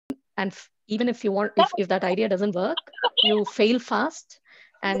and even if you want, if that idea doesn't work, you fail fast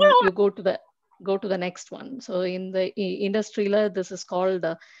and you go to the next one. So in the industry, this is called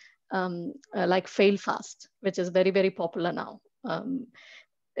like fail fast, which is very, very popular now.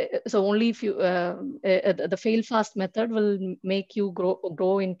 So only if you the fail fast method will make you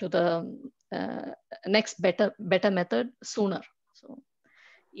grow into the next better method sooner. So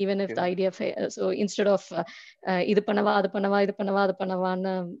even if the idea fails, so instead of இது பண்ணவா அது பண்ணவா இது பண்ணவா அது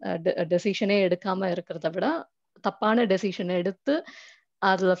பண்ணவான்னு டெசிஷனே எடுக்காம இருக்கிறத விட தப்பான டெசிஷன் எடுத்து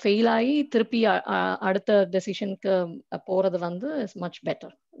அதுல ஃபெயில் ஆகி திருப்பி அடுத்த டெசிஷனுக்கு போறது வந்து is much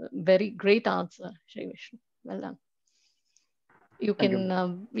better. Very great answer Sri Vishnu, well done. You can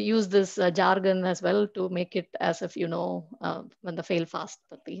use this jargon as well to make it as if you know when the fail fast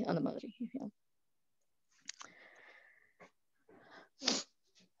patti and madri. Yeah.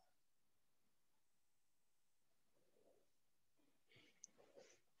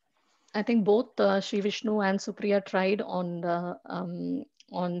 I think both Sri Vishnu and Supriya tried on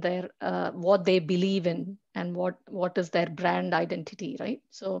their what they believe in and what is their brand identity, right?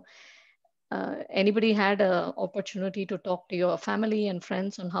 So anybody had an opportunity to talk to your family and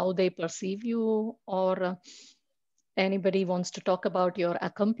friends on how they perceive you, or anybody wants to talk about your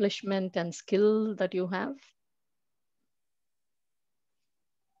accomplishment and skill that you have?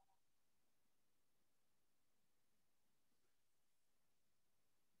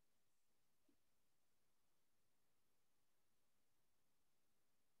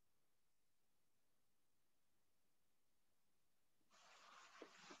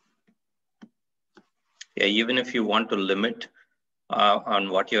 Yeah, even if you want to limit on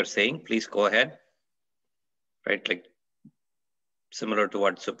what you're saying, please go ahead. Right, like similar to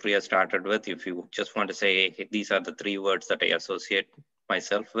what Supriya started with, if you just want to say, hey, these are the 3 words that I associate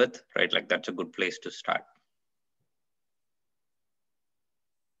myself with, right, like that's a good place to start.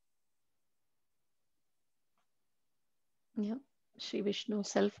 Yeah, Sri Vishnu,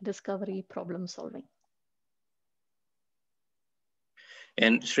 self-discovery, problem solving.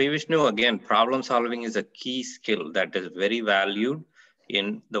 And Sri Vishnu, again, problem solving is a key skill that is very valued in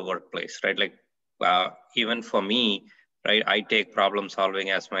the workplace, right? Like even for me, right, I take problem solving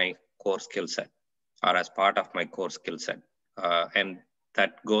as my core skill set or as part of my core skill set. And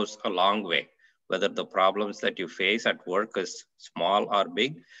that goes a long way, whether the problems that you face at work is small or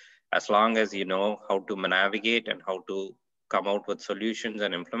big, as long as you know how to navigate and how to come out with solutions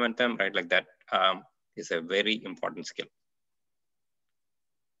and implement them, right? Like that is a very important skill.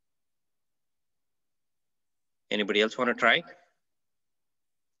 Anybody else want to try?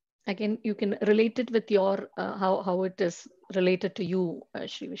 Again, you can relate it with your how it is related to you,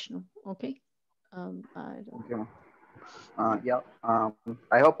 Sri Vishnu. Okay. Okay. Yeah.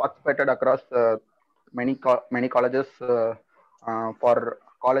 I have participated across many colleges for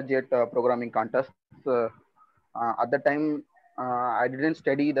collegiate programming contests. At the time, I didn't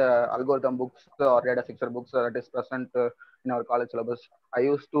study the algorithm books or data structure books that is present in our college syllabus. I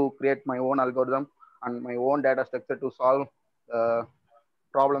used to create my own algorithm and my own data structure to solve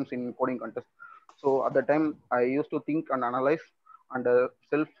problems in coding contest. So at the time, I used to think and analyze, and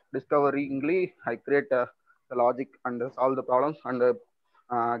self-discoveringly, I create the logic and solve the problems and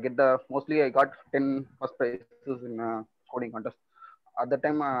get the, mostly I got 10 first prizes in coding contest. At the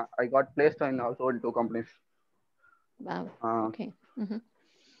time, I got placed in also in 2 companies. Wow. Okay.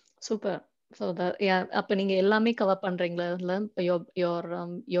 Super. So the அப்ப நீங்க எல்லாமே cover பண்றீங்களா?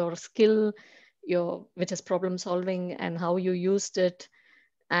 your skill, which is problem solving, and how you used it,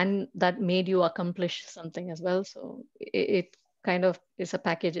 and that made you accomplish something as well. So it kind of is a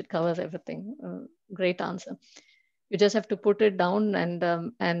package. It covers everything. Great answer. You just have to put it down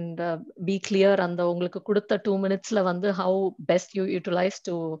and be clear on the உங்களுக்கு கொடுத்த 2 minutesல வந்து how best you utilize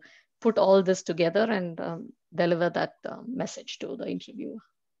to put all this together and deliver that message to the interviewer.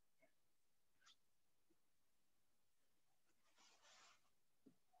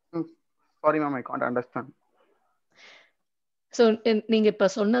 Sorry, ma'am, I can't understand. So நீங்க இப்ப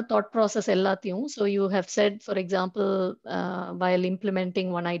சொன்ன thought process எல்லாத்தையும், so you have said, for example, while implementing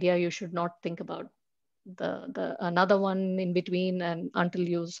one idea, you should not think about the another one in between and until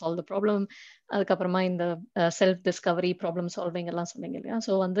you solve the problem. அதுக்கப்புறமா இந்த self discovery, problem solving எல்லாம் சொன்னீங்க இல்லையா?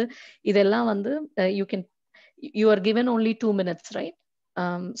 So வந்து இதெல்லாம் வந்து you are given only 2 minutes, right?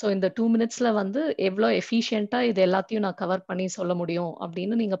 So இந்த 2 minutesல வந்து எவ்வளவு எஃபிஷியண்டா இது எல்லாத்தையும் நான் கவர் பண்ணி சொல்ல முடியும்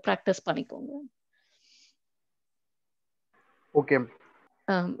அப்படின்னு நீங்க ப்ராக்டிஸ் பண்ணிக்கோங்க. Okay.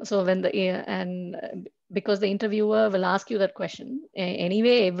 So when because the interviewer will ask you that question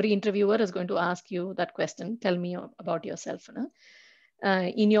anyway, every interviewer is going to ask you that question. Tell me about yourself.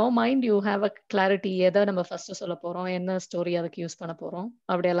 in your mind you have a clarity எதை நம்ம first சொல்ல போறோம், என்ன story அதுக்கு use பண்ண போறோம்,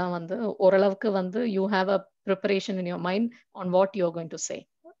 அப்படியெல்லாம் வந்து ஓரளவுக்கு வந்து you have a preparation in your mind on what you're going to say.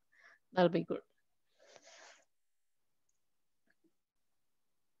 That'll be good.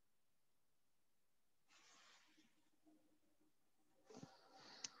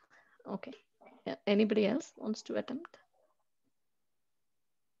 Okay. Yeah. Anybody else wants to attempt?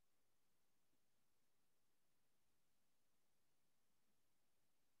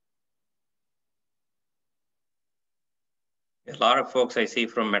 A lot of folks I see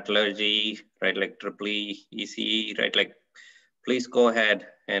from metallurgy, right, like EEE, ECE, right, like, please go ahead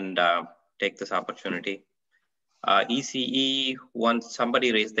and take this opportunity. ECE, once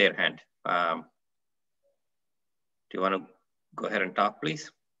somebody raised their hand. Do you want to go ahead and talk, please?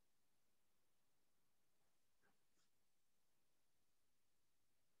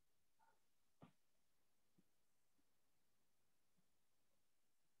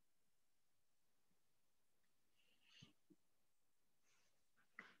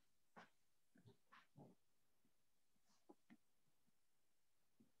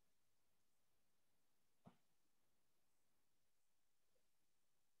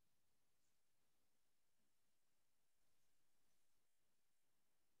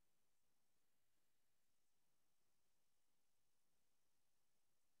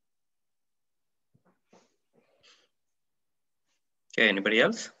 Okay, anybody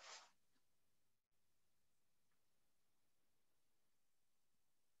else?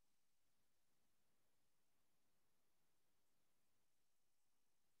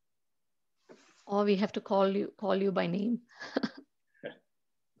 Or we have to call you by name.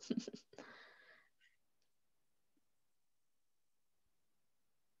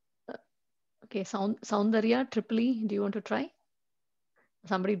 Okay, Soundarya, Tripoli, do you want to try?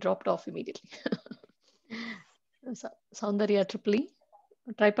 Somebody dropped off immediately. Soundarya, Tripoli,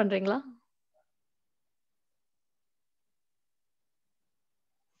 try பண்றீங்களா?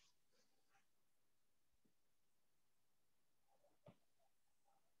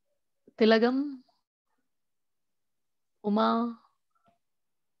 Tilagam, Uma,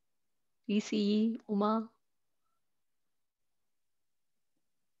 ECE, Uma.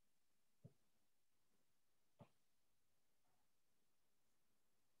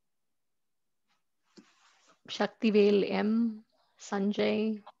 Shaktivel, M,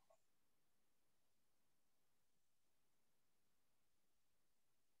 Sanjay.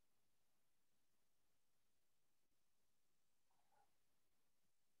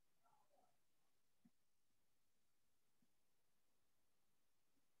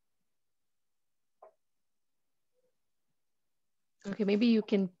 Okay, maybe you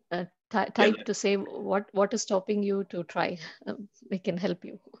can type to say what is stopping you to try. We can help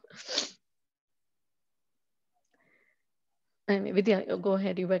you. Vidya, go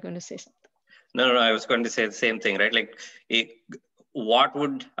ahead. You were going to say something. No, I was going to say the same thing, right? Like, what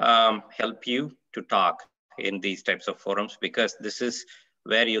would help you to talk in these types of forums? Because this is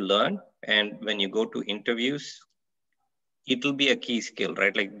where you learn, and when you go to interviews, it will be a key skill,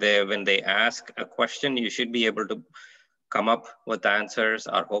 right? Like, when they ask a question, you should be able to come up with answers,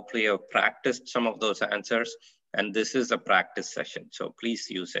 or hopefully have practiced some of those answers. And this is a practice session, so please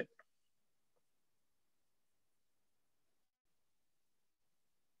use it.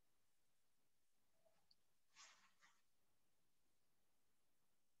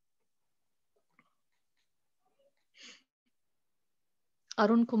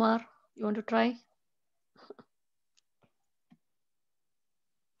 Arun Kumar, you want to try?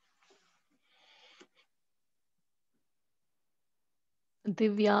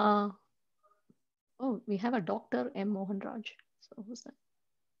 Divya. Oh, we have a Dr. M. Mohan Raj. So who's that?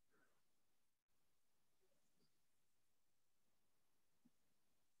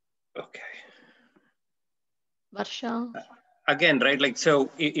 Okay. Varsha. Again, right, like,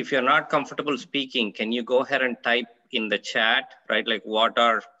 so if you're not comfortable speaking, can you go ahead and type in the chat, right? Like, what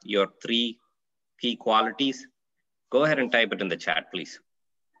are your 3 key qualities? Go ahead and type it in the chat, please.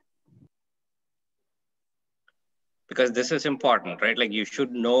 Because this is important, right? Like, you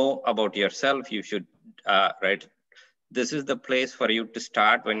should know about yourself. You should, right? This is the place for you to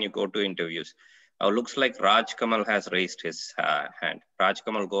start when you go to interviews. Looks like Raj Kamal has raised his hand. Raj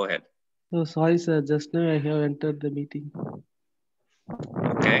Kamal, go ahead. Oh, sorry, sir. Just now I have entered the meeting.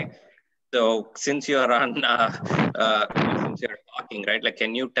 Okay. So since you are on, since you're talking, right? Like,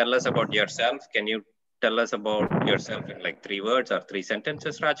 can you tell us about yourself? Can you tell us about yourself in like 3 words or 3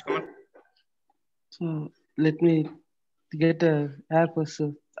 sentences, Raj Kamal? So let me get a air first,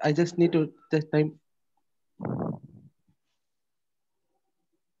 sir. I just need to take time.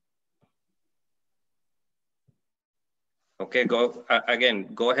 Okay, again,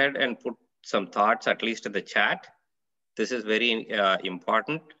 go ahead and put some thoughts, at least in the chat. This is very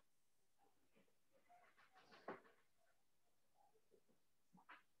important.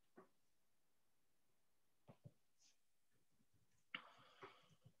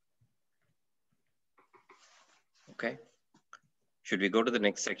 Okay. Should we go to the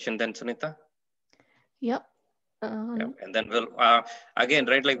next section then, Sunita? Yep. Yeah, and then we'll, again,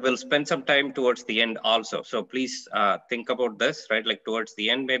 right, like we'll spend some time towards the end also. So please think about this, right? Like towards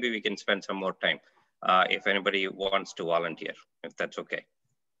the end, maybe we can spend some more time if anybody wants to volunteer, if that's okay.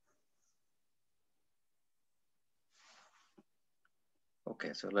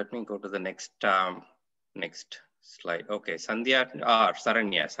 Okay, so let me go to the next next slide. Okay, Sandhya,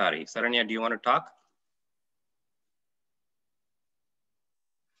 Saranya, sorry. Saranya, do you want to talk?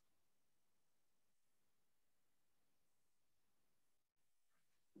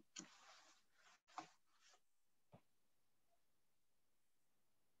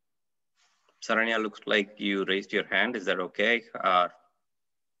 Saranya, looks like you raised your hand. Is that okay?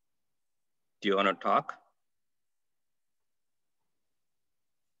 Do you want to talk?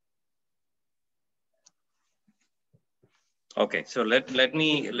 Okay, so let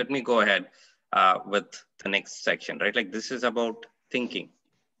me go ahead with the next section, right? Like this is about thinking.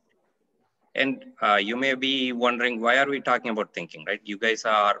 And you may be wondering, why are we talking about thinking, right? You guys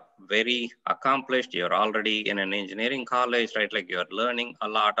are very accomplished. You're already in an engineering college, right? Like you're learning a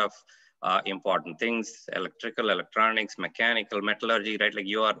lot of important things, electrical, electronics, mechanical, metallurgy, right? Like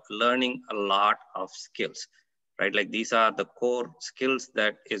you are learning a lot of skills, right? Like these are the core skills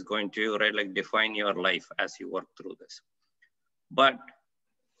that is going to, right? Like define your life as you work through this. But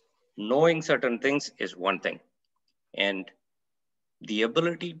knowing certain things is one thing. And the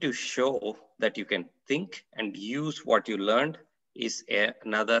ability to show that you can think and use what you learned is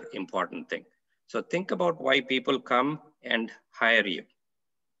another important thing. So think about why people come and hire you.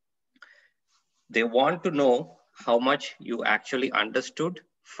 They want to know how much you actually understood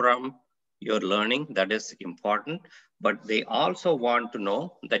from your learning. That is important, but they also want to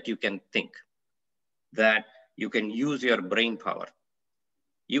know that you can think, that you can use your brain power.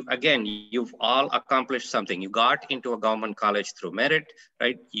 You've all accomplished something. You got into a government college through merit,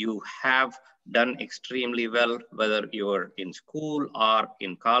 right? You have done extremely well, whether you're in school or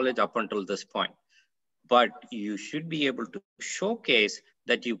in college up until this point. But you should be able to showcase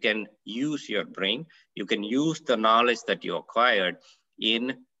that you can use your brain. You can use the knowledge that you acquired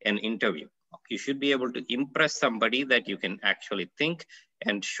in an interview. You should be able to impress somebody that you can actually think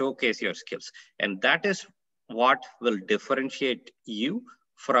and showcase your skills. And that is what will differentiate you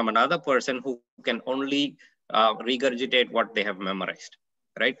from another person who can only regurgitate what they have memorized,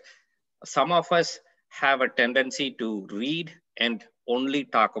 right? Some of us have a tendency to read and only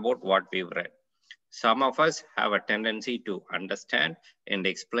talk about what we've read. Some of us have a tendency to understand and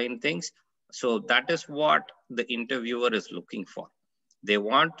explain things. So that is what the interviewer is looking for. They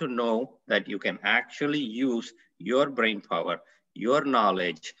want to know that you can actually use your brain power, your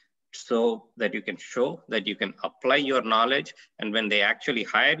knowledge, so that you can show that you can apply your knowledge. And when they actually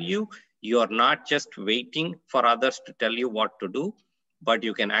hire you, you are not just waiting for others to tell you what to do, but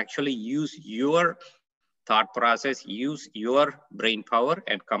you can actually use your thought process, use your brain power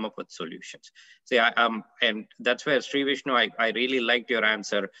and come up with solutions. See, and that's where Sri Vishnu, I really liked your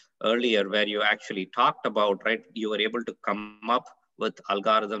answer earlier where you actually talked about, right? You were able to come up with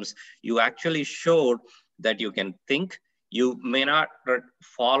algorithms. You actually showed that you can think. You may not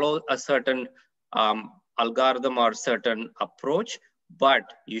follow a certain algorithm or certain approach, but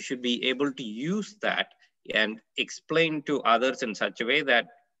you should be able to use that and explain to others in such a way that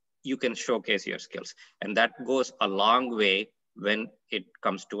you can showcase your skills. And that goes a long way when it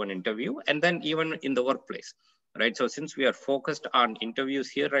comes to an interview and then even in the workplace, right? So since we are focused on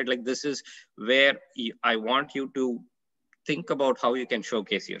interviews here, right, like this is where I want you to think about how you can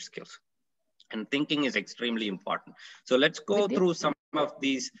showcase your skills. And thinking is extremely important. So let's go through some of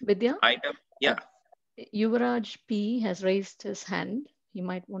these items. Yeah. Yuvraj P has raised his hand. He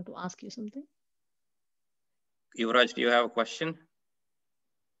might want to ask you something. Yuvraj, do you have a question?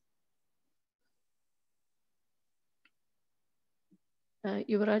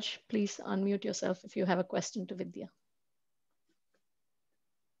 Yuvraj, please unmute yourself if you have a question to Vidya.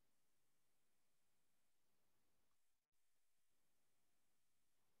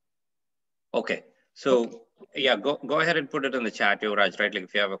 Okay, so yeah, go ahead and put it in the chat, Yuvraj, right? Like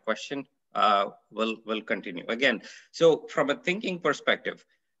if you have a question, we'll continue. Again, so from a thinking perspective,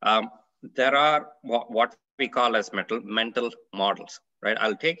 there are what we call as mental models, right?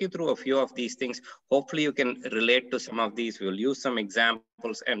 I'll take you through a few of these things. Hopefully you can relate to some of these. We'll use some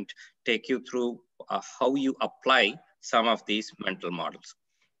examples and take you through how you apply some of these mental models.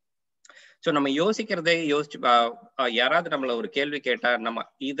 So நம்ம யோசிக்கிறதே யோசிச்சு யாராவது நம்மள ஒரு கேள்வி கேட்டா நம்ம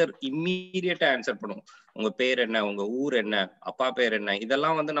இதர் இம்மீடியட்டா answer பண்ணுவோம். உங்க பேர் என்ன, உங்க ஊர் என்ன, அப்பா பேர் என்ன,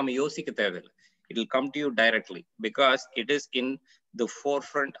 இதெல்லாம் வந்து நம்ம யோசிக்க தேவையில்லை. It will come to you directly because it is in the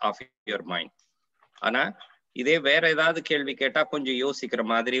forefront of your mind. ஆனா இதே வேற ஏதாவது கேள்வி கேட்டா கொஞ்சம் யோசிக்கிற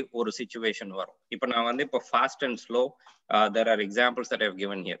மாதிரி ஒரு சிச்சுவேஷன் வரும். இப்ப நான் வந்து இப்போ fast and slow, there are examples that I have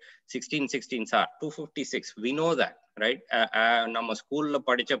given here. 16 are 256. We know that, right? நம்ம ஸ்கூல்ல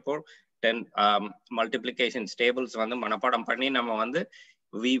படிச்சப்போ 10 multiplication tables வந்து மனப்பாடம் பண்ணி நம்ம வந்து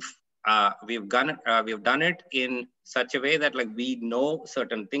we've done it in such a way that like we know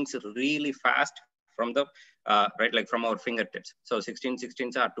certain things really fast from the right, like from our fingertips. So 16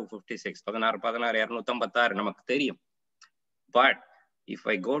 are 256. 16 256 நமக்கு தெரியும். But if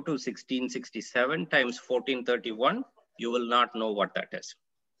I go to 1667 times 1431, you will not know what that is.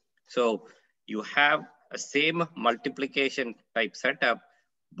 So you have a same multiplication type setup,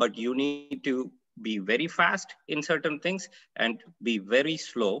 but you need to be very fast in certain things and be very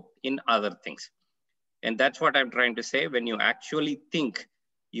slow in other things. And that's what I'm trying to say. When you actually think,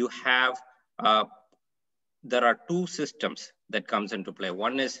 you have there are two systems that comes into play.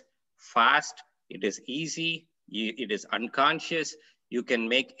 One is fast, it is easy, it is unconscious, you can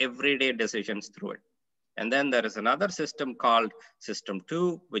make everyday decisions through it. And then there is another system called system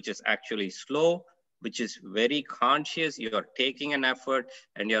 2, which is actually slow, which is very conscious. You are taking an effort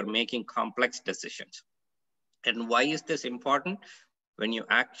and you're making complex decisions. And why is this important? When you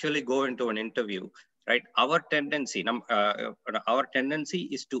actually go into an interview, right, our tendency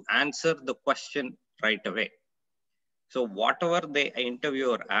is to answer the question right away. So whatever the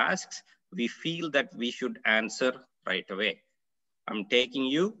interviewer asks, we feel that we should answer right away. I'm taking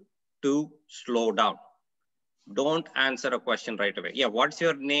you to slow down. Don't answer a question right away. Yeah, what's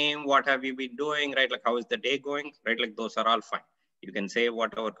your name? What have you been doing? Right, like how is the day going? Right, like those are all fine. You can say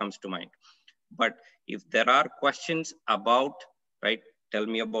whatever comes to mind. But if there are questions about, right, tell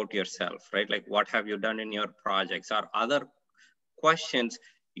me about yourself, right? Like what have you done in your projects or other questions,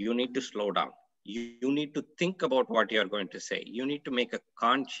 you need to slow down. You need to think about what you're going to say. You need to make a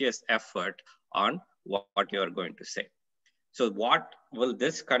conscious effort on what you're going to say. So what will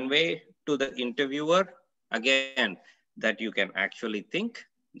this convey to the interviewer? Again, that you can actually think,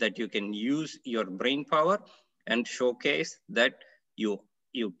 that you can use your brain power and showcase that you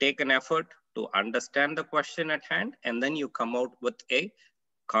take an effort to understand the question at hand, and then you come out with a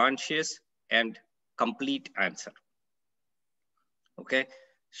conscious and complete answer. Okay,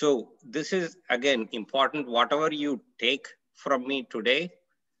 so this is again important. Whatever you take from me today,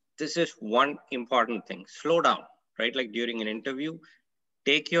 this is one important thing. Slow down, right? Like during an interview,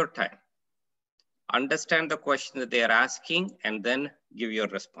 take your time, understand the question that they are asking, and then give your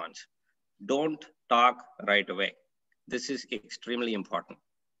response. Don't talk right away. This is extremely important.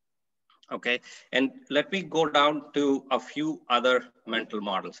 Okay, and let me go down to a few other mental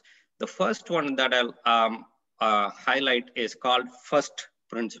models. The first one that I'll highlight is called first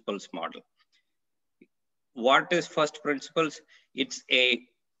principles model. What is first principles? It's a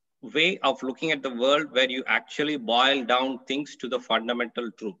way of looking at the world where you actually boil down things to the fundamental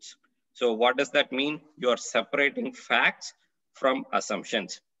truths. So what does that mean? You are separating facts from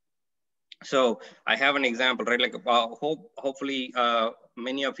assumptions. So I have an example, right? Like hopefully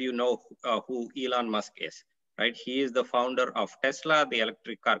many of you know who Elon Musk is, right? He is the founder of Tesla, the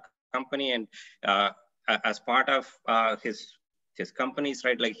electric car company, and as part of his companies,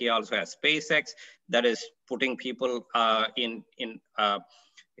 right? Like he also has SpaceX that is putting people in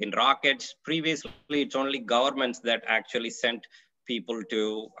rockets. Previously, it's only governments that actually sent people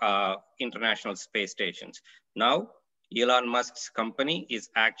to international space stations. Now, Elon Musk's company is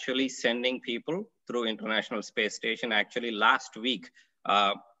actually sending people through International Space Station. Actually, last week,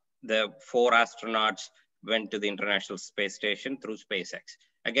 the 4 astronauts went to the International Space Station through SpaceX.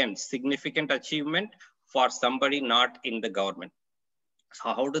 Again, significant achievement for somebody not in the government.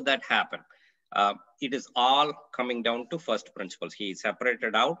 So how did that happen? It is all coming down to first principles. He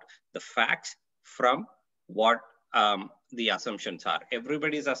separated out the facts from what the assumptions are.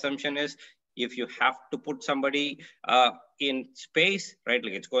 Everybody's assumption is if you have to put somebody in space, right?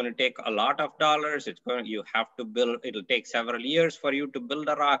 Like it's going to take a lot of dollars. You have to build, it'll take several years for you to build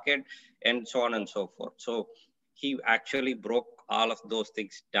a rocket and so on and so forth. So he actually broke all of those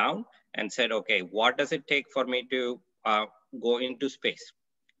things down and said, okay, what does it take for me to go into space?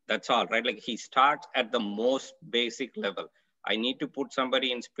 That's all, right? Like he starts at the most basic level. I need to put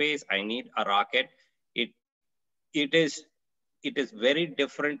somebody in space. I need a rocket. It is very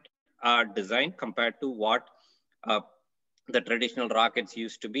different design compared to what the traditional rockets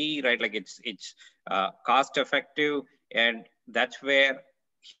used to be, right? Like it's cost effective, and that's where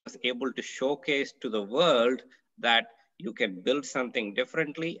he was able to showcase to the world that you can build something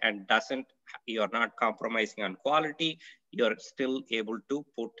differently and you're not compromising on quality. You're still able to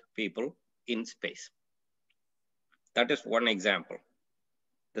put people in space. That is one example.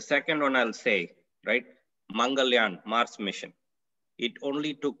 The second one I'll say, right? Mangalyaan, Mars mission. It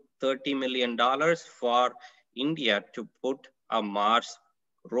only took $30 million for India to put a Mars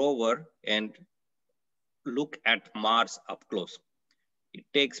rover and look at Mars up close. It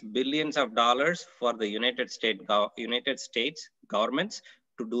takes billions of dollars for the United States governments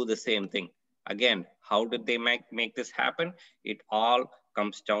to do the same thing. Again, how did they make this happen? It all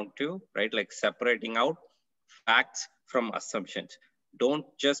comes down to, right, like separating out facts from assumptions. Don't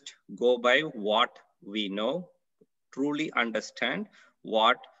just go by what we know. Truly understand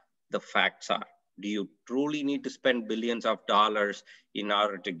what the facts are. Do you truly need to spend billions of dollars in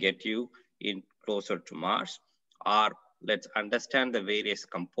order to get you in closer to Mars? Or let's understand the various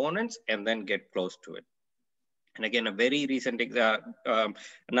components and then get close to it. And again, a very recent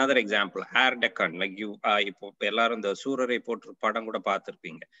another example, Air Deccan, like you, the Sura report,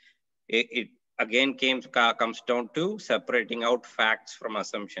 it again comes down to separating out facts from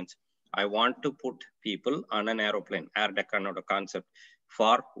assumptions. I want to put people on an aeroplane, Air Deccan or concept,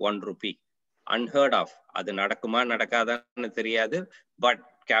 for ₹1. Unheard of. Adu nadakuma nadakadanu theriyadu, but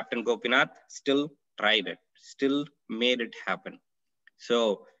Captain Gopinath still tried it, still made it happen.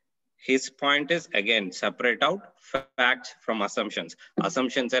 So his point is, again, separate out facts from assumptions.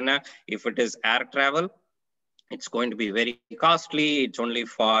 Assumptions, if it is air travel, it's going to be very costly. It's only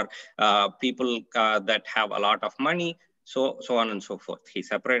for people that have a lot of money, so on and so forth. He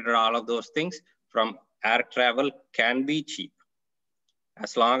separated all of those things from air travel can be cheap.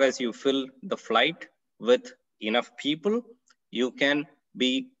 As long as you fill the flight with enough people, you can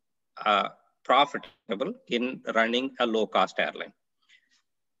be profitable in running a low-cost airline.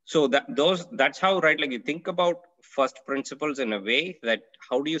 So that's how, right, like you think about first principles in a way that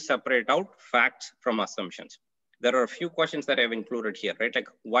how do you separate out facts from assumptions? There are a few questions that I've included here, right? Like,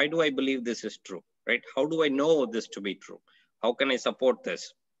 why do I believe this is true, right? How do I know this to be true? How can I support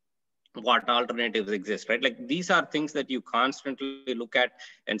this? What alternatives exist, right? Like these are things that you constantly look at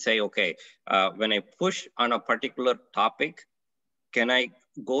and say, okay, when I push on a particular topic, can I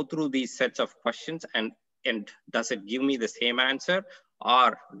go through these sets of questions and does it give me the same answer,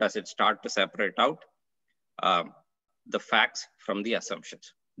 or does it start to separate out the facts from the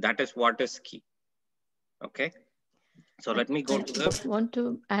assumptions? That is what is key. Okay. So let me go to the. I want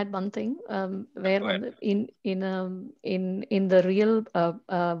to add one thing where in the real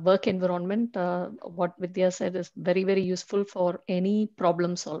work environment, what Vidya said is very, very useful for any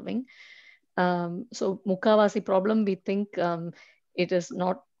problem solving. So Mukavasi problem, we think it is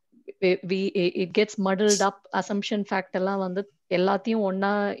not, it gets muddled up. Assumption fact எல்லாம் வந்து எல்லாத்தையும்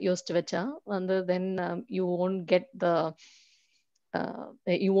ஒண்ணா யோசிச்சு வச்சா வந்து then you won't get the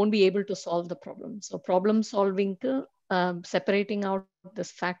you won't be able to solve the problem. So problem solving, separating out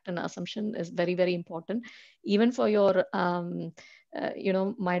this fact and assumption is very, very important. Even for your, you know,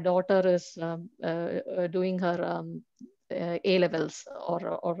 my daughter is doing her A-levels or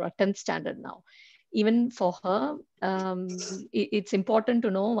a 10th standard now. Even for her, it's important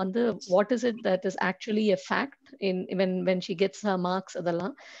to know what is it that is actually a fact when she gets her marks.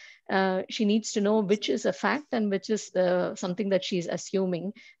 She needs to know which is a fact and which is something that she's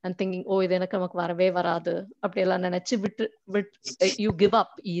assuming and thinking, oh, idu enakku namakku varave varadu appdiyella nenachi you give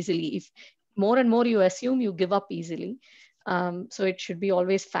up easily. If more and more you assume, you give up easily. So it should be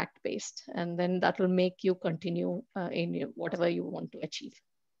always fact based, and then that will make you continue in whatever you want to achieve.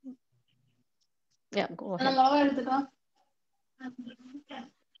 Yeah, go ahead.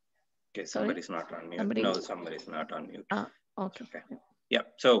 Okay, somebody's not on mute. No, somebody's not on mute. Okay. Yeah,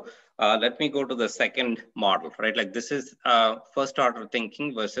 so let me go to the second model, right? Like this is first order thinking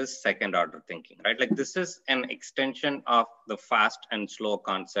versus second order thinking, right? Like this is an extension of the fast and slow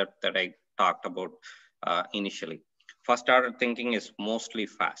concept that I talked about initially. First order thinking is mostly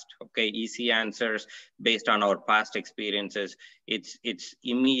fast, okay? Easy answers based on our past experiences. It's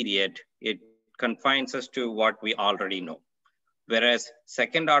immediate. It confines us to what we already know. Whereas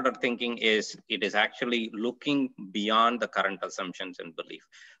second order thinking it is actually looking beyond the current assumptions and belief,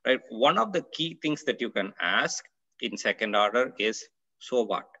 right? One of the key things that you can ask in second order is, so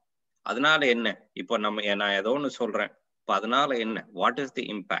what? Adanala enna? Ipo nama ena edho onu solren. Adanala enna? What is the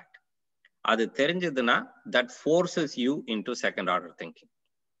impact? Adu therinjaduna, that forces you into second order thinking.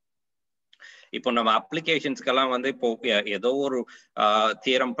 Ipo nama applications kala vande ipo edho oru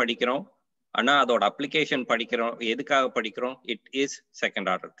theorem padikrom. ஆனா அதோட application படிக்கிறோம், எதுக்காக படிக்கிறோம்? It is second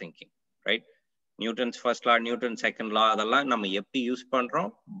order thinking, right? Newton's first law, Newton's second law, அதெல்லாம் நம்ம எப்படி use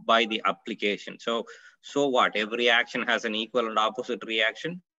பண்றோம்? By the application. So what? Every action has an equal and opposite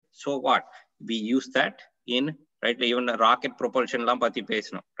reaction. So what? We use that in, right? Even rocket propulsion லாம் பத்தி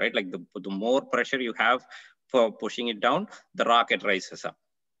பேசணும், right? Like the more pressure you have for pushing it down, the rocket rises up.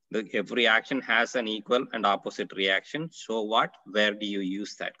 Every action has an equal and opposite reaction. So what? Where do you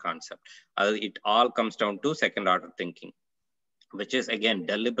use that concept? It all comes down to second order thinking, which is again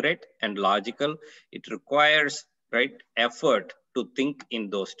deliberate and logical. It requires, right, effort to think in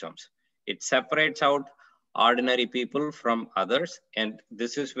those terms. It separates out ordinary people from others, and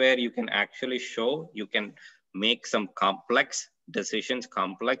this is where you can actually show, you can make some complex decisions,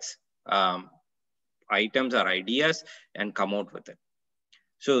 complex items or ideas, and come out with it.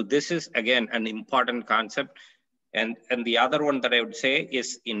 So this is again an important concept. And the other one that I would say is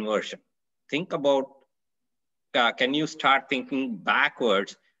inversion. Think about, can you start thinking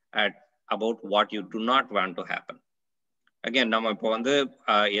backwards about what you do not want to happen? Again, நம்ம இப்போ வந்து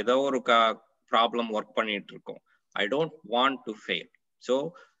ஏதோ ஒரு problem work பண்ணிட்டு இருக்கோம். I don't want to fail. So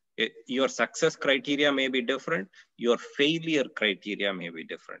your success criteria may be different. Your failure criteria may be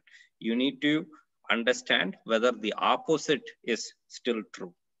different. You need to understand whether the opposite is still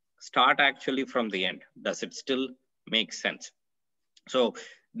true. Start actually from the end. Does it still make sense? So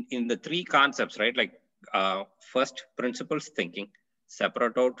in the three concepts, right, like first, principles thinking,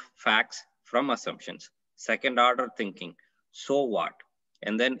 separate out facts from assumptions. Second order thinking, so what?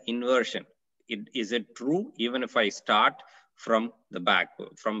 And then inversion. Is it true even if I start from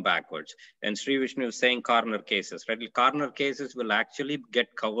backwards? And Sri Vishnu is saying corner cases, right? Corner cases will actually get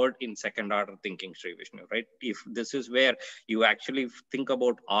covered in second order thinking, Sri Vishnu, right? If this is where you actually think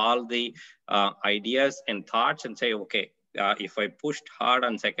about all the ideas and thoughts and say, okay, if I pushed hard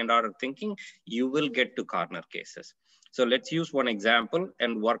on second order thinking, you will get to corner cases. So let's use one example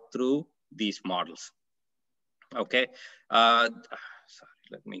and work through these models. Okay. Sorry,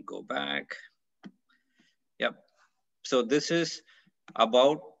 let me go back. Yep. So this is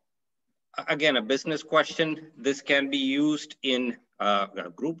about, again, a business question. This can be used in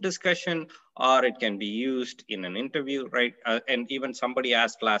a group discussion, or it can be used in an interview, right? And even somebody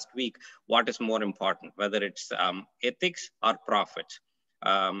asked last week, what is more important, whether it's ethics or profits?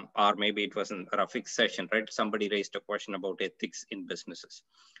 Or maybe it was in a fixed session, right? Somebody raised a question about ethics in businesses.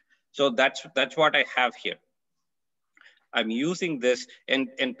 So that's what I have here. I'm using this,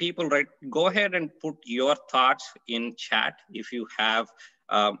 and people, right, go ahead and put your thoughts in chat if you have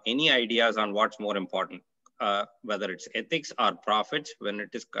any ideas on what's more important, whether it's ethics or profits when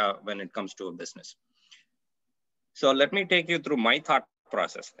it comes to a business. So let me take you through my thought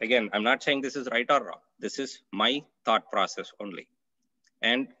process. Again, I'm not saying this is right or wrong. This is my thought process only.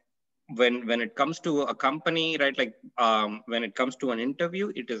 And when it comes to a company, right, like when it comes to an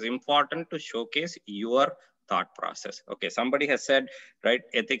interview, it is important to showcase your thought process. Okay, somebody has said, right,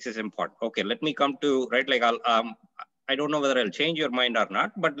 ethics is important. Okay, let me come to, right, like I don't know whether I'll change your mind or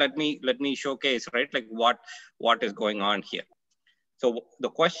not, but let me showcase, right, like what is going on here. So the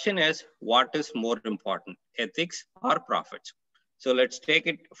question is, what is more important, ethics or profits? So let's take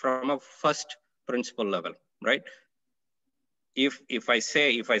it from a first principle level, right? If I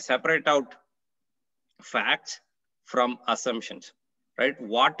separate out facts from assumptions, right?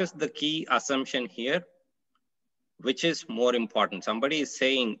 What is the key assumption here? Which is more important? Somebody is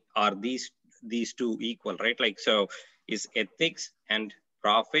saying, are these two equal, right? Like, so is ethics and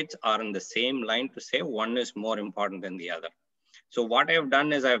profits are in the same line to say one is more important than the other? So what I've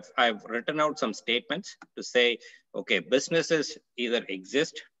done is I've written out some statements to say, okay, businesses either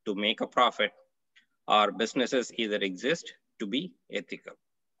exist to make a profit, or businesses either exist to be ethical.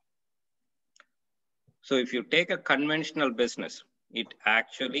 So if you take a conventional business, it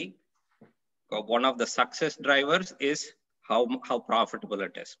actually, one of the success drivers is how profitable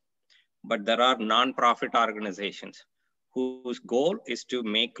it is. But there are non-profit organizations whose goal is to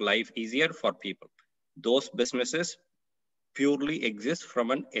make life easier for people. Those businesses purely exist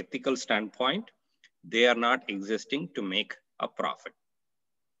from an ethical standpoint. They are not existing to make a profit.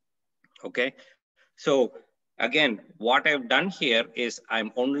 Okay. So again, what I've done here is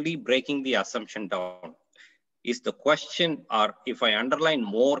I'm only breaking the assumption down. Is the question, or if I underline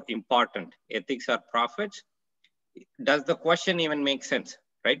more important, ethics or profits, does the question even make sense,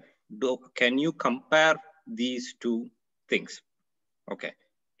 right? Can you compare these two things? Okay,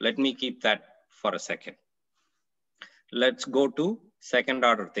 let me keep that for a second. Let's go to second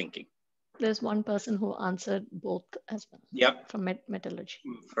order thinking. There's one person who answered both as well. Yep. From metallurgy.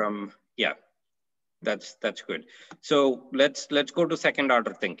 Yeah, that's good. So let's go to second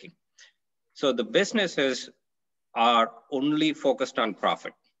order thinking. So the businesses are only focused on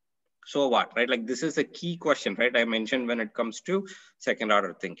profit. So what, right? Like this is a key question, right? I mentioned when it comes to second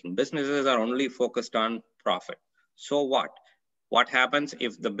order thinking, businesses are only focused on profit. So what? What happens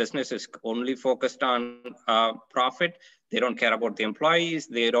if the business is only focused on profit? They don't care about the employees.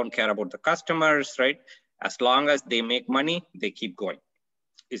 They don't care about the customers, right? As long as they make money, they keep going.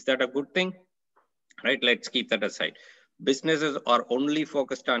 Is that a good thing? Right? Let's keep that aside. Businesses are only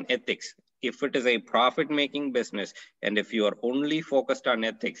focused on ethics. If it is a profit-making business, and if you are only focused on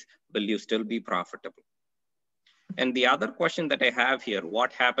ethics, will you still be profitable? And the other question that I have here,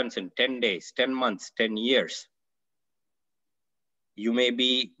 what happens in 10 days, 10 months, 10 years? You may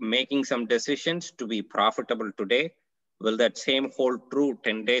be making some decisions to be profitable today. Will that same hold true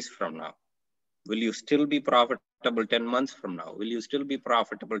 10 days from now? Will you still be profitable 10 months from now? Will you still be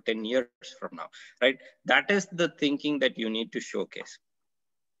profitable 10 years from now, right? That is the thinking that you need to showcase.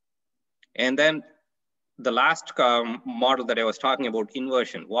 And then the last model that I was talking about,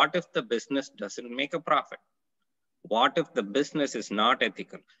 inversion. What if the business doesn't make a profit? What if the business is not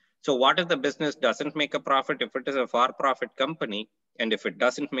ethical? So what if the business doesn't make a profit? If it is a for-profit company, and if it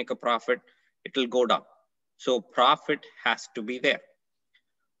doesn't make a profit, it will go down. So profit has to be there.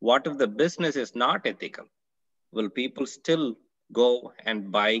 What if the business is not ethical? Will people still go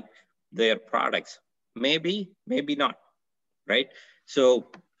and buy their products? Maybe, maybe not, right? So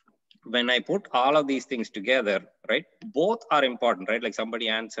when I put all of these things together, right, both are important, right? Like somebody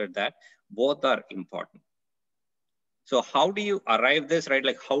answered that, both are important. So how do you arrive this, right?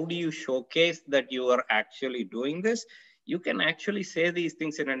 Like how do you showcase that you are actually doing this? You can actually say these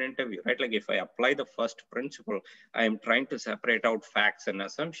things in an interview, right? Like if I apply the first principle, I am trying to separate out facts and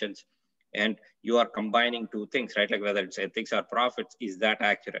assumptions, and you are combining two things, right? Like whether it's ethics or profits, is that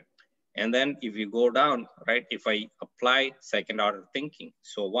accurate? And then if you go down, right, if I apply second order thinking,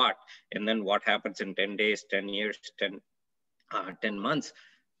 so what? And then what happens in 10 days, 10 years, 10 months?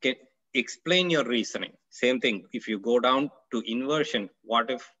 Explain your reasoning. Same thing, if you go down to inversion, what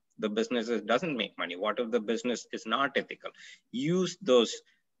if the business doesn't make money? What if the business is not ethical? Use those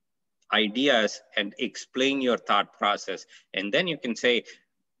ideas and explain your thought process. And then you can say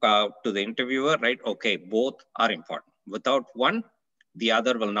to the interviewer, right, okay, both are important. Without one, the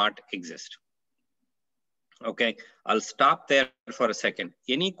other will not exist. Okay, I'll stop there for a second.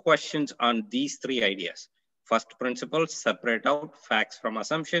 Any questions on these three ideas? First principle, separate out facts from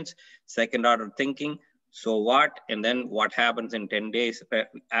assumptions. Second order thinking, so what? And then what happens in 10 days?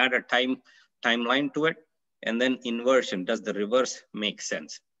 Add a timeline to it. And then inversion, does the reverse make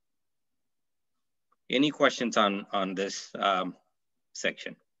sense? Any questions on this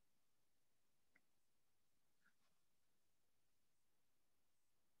section?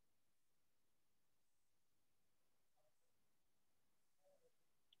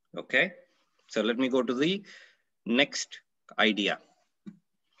 Okay, so let me go to the next idea.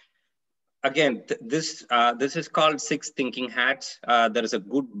 Again, this is called 6 Thinking Hats. There is a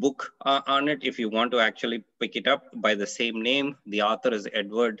good book on it if you want to actually pick it up by the same name. The author is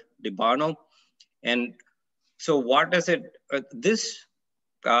Edward DeBarno. And so what does it, this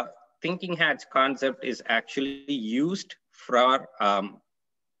Thinking Hats concept is actually used for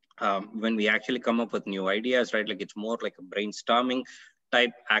when we actually come up with new ideas, right? Like it's more like a brainstorming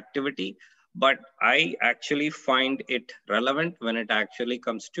type activity, but I actually find it relevant when it actually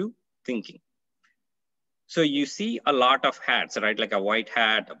comes to thinking. So you see a lot of hats, right? Like a white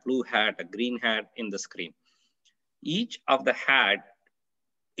hat, a blue hat, a green hat in the screen. Each of the hat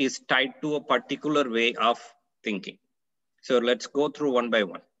is tied to a particular way of thinking. So let's go through one by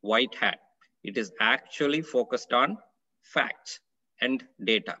one. White hat, it is actually focused on facts and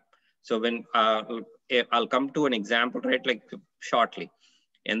data. So when I'll come to an example, right, like shortly.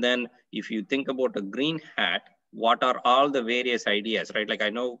 And then if you think about a green hat, what are all the various ideas, right? Like I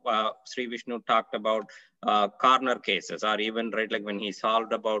know Sri Vishnu talked about corner cases, or even, right, like when he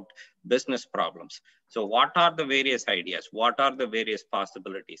solved about business problems. So what are the various ideas? What are the various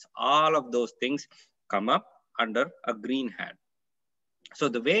possibilities? All of those things come up under a green hat. So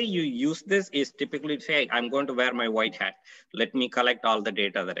the way you use this is typically say, I'm going to wear my white hat. Let me collect all the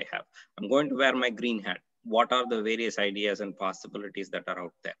data that I have. I'm going to wear my green hat. What are the various ideas and possibilities that are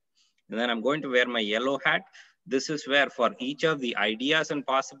out there? And then I'm going to wear my yellow hat. This is where for each of the ideas and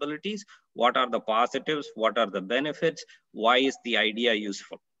possibilities, what are the positives? What are the benefits? Why is the idea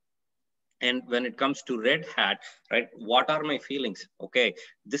useful? And when it comes to red hat, right, what are my feelings? Okay,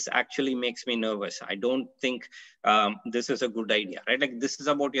 this actually makes me nervous. I don't think this is a good idea, right? Like this is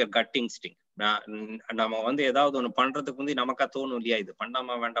about your gut instinct. நம்ம வந்து ஏதாவது ஒன்று பண்றதுக்கு வந்து நமக்கா தோணும் இல்லையா, இது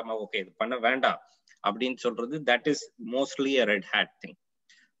பண்ணாமா வேண்டாமா, ஓகே இது பண்ண வேண்டாம் அப்படின்னு சொல்றது, that is mostly a red hat thing.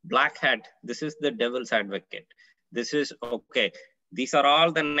 black hat, this is the devil's advocate. This is, okay, these are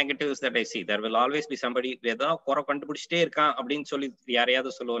all the negatives that I see. There will always be somebody, they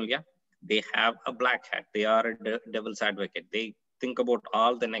have a black hat. They are a devil's advocate. They think about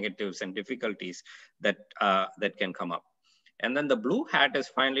all the negatives and difficulties that, that can come up. And then the blue hat is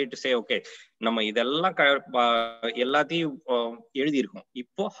finally to say, okay, how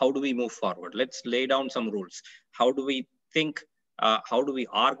do we move forward? Let's lay down some rules. How do we think? How do we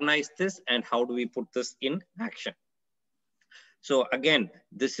organize this? And how do we put this in action? So again,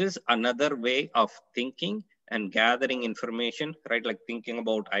 this is another way of thinking and gathering information, right? Like thinking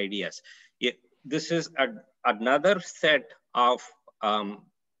about ideas. This is another set of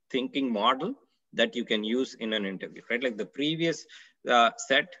thinking model that you can use in an interview, right? Like the previous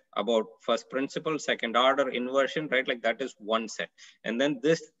set about first principle, second order, inversion, right? Like that is one set. And then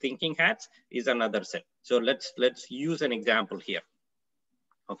this thinking hats is another set. So let's use an example here.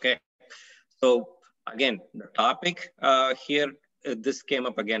 Okay. So again, the topic here, this came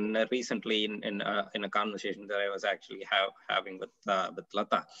up again recently in a conversation that I was actually having with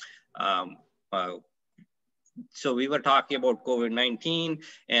Lata. So we were talking about COVID-19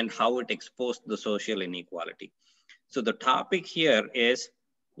 and how it exposed the social inequality. So the topic here is,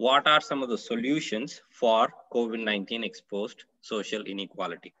 what are some of the solutions for COVID-19 exposed social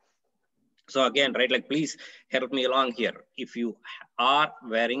inequality? So again, right, like please help me along here. If you are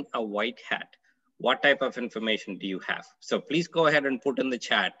wearing a white hat, what type of information do you have? So please go ahead and put in the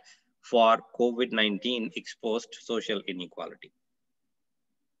chat for COVID-19 exposed social inequality.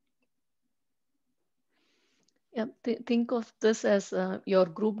 Yeah, think of this as your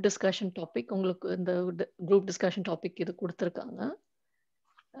group discussion topic. The group discussion topic idu kuduthirukanga.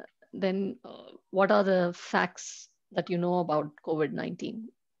 Then what are the facts that you know about COVID-19?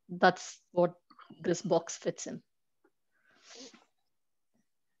 That's what this box fits in.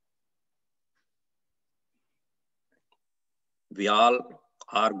 We all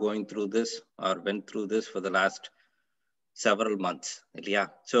are going through this or went through this for the last several months. Yeah.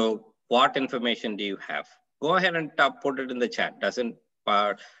 So what information do you have? Go ahead and put it in the chat. Doesn't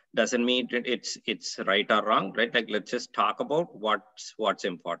mean it's right or wrong, right? Like let's just talk about what's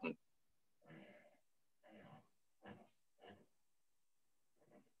important.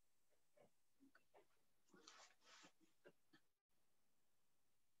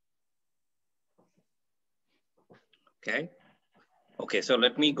 Okay. Okay, so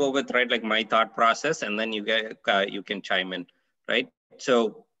let me go with, right, like my thought process, and then you get you can chime in, right?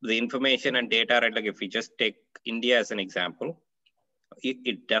 So the information and data, right, like if we just take India as an example,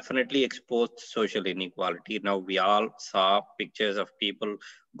 it definitely exposed social inequality. Now we all saw pictures of people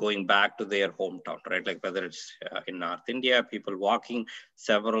going back to their hometown, right? Like whether it's in North India, people walking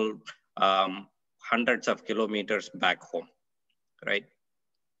several hundreds of kilometers back home, right?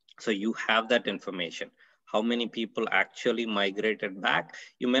 So you have that information. How many people actually migrated back?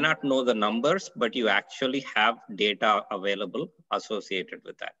 You may not know the numbers, but you actually have data available associated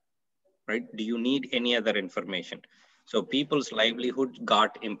with that, right? Do you need any other information? So people's livelihood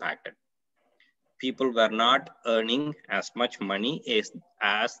got impacted. People were not earning as much money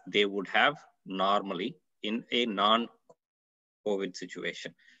as they would have normally in a non-COVID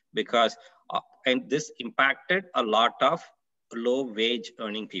situation, because and this impacted a lot of low wage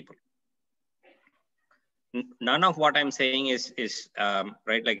earning people. None of what I'm saying is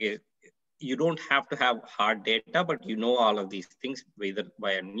right, like you don't have to have hard data, but you know all of these things, whether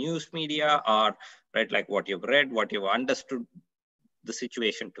via news media or, right, like what you've read, what you've understood the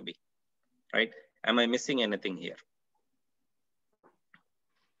situation to be, right? Am I missing anything here?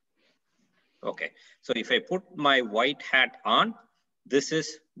 Okay, so if I put my white hat on, this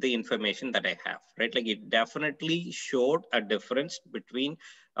is the information that I have, right? Like it definitely showed a difference between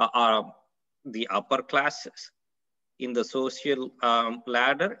the upper classes in the social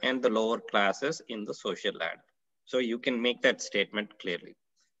ladder and the lower classes in the social ladder. So you can make that statement clearly.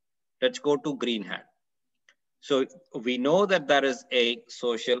 Let's go to green hat. So we know that there is a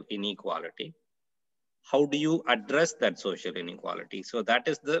social inequality. How do you address that social inequality? So that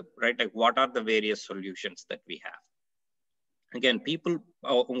is the, right, like what are the various solutions that we have? Again, people,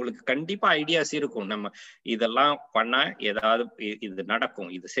 உங்களுக்கு கண்டிப்பா ideas இருக்கும். நம்ம இதெல்லாம் பண்ணா ஏதாவது இது நடக்கும்,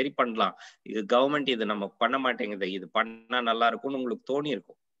 இது சரி பண்ணலாம், இது கவர்மெண்ட் இது நம்ம பண்ண மாட்டேங்குது, இது பண்ணா நல்லா இருக்கும்னு உங்களுக்கு தோணி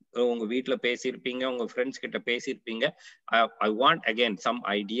இருக்கும். உங்க வீட்டுல பேசியிருப்பீங்க, உங்க ஃப்ரெண்ட்ஸ் கிட்ட பேசியிருப்பீங்க. I want again some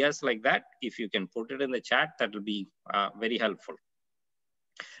ideas like that. If you can put it in the chat, that will be very helpful.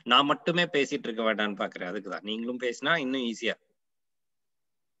 நான் மட்டுமே பேசிட்டு இருக்க வேண்டாம்னு பாக்குறேன், அதுக்குதான் நீங்களும் பேசினா இன்னும் ஈஸியா.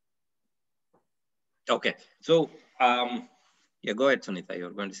 Okay, so yeah, go ahead, Sunita.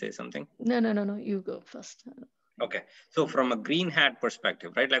 You're going to say something. No. You go first. Okay, so from a green hat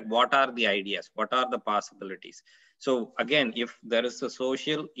perspective, right? Like what are the ideas? What are the possibilities? So again, if there is a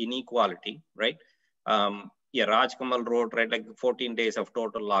social inequality, right? Yeah, Raj Kamal wrote, right, like 14 days of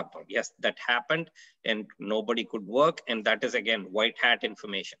total lockdown. Yes, that happened and nobody could work. And that is again, white hat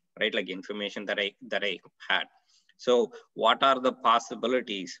information, right? Like information that I had. So what are the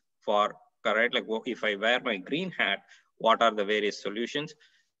possibilities for, correct? Like if I wear my green hat, what are the various solutions?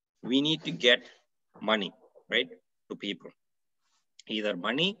 We need to get money, right, to people, either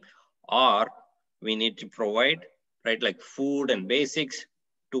money or we need to provide, right, like food and basics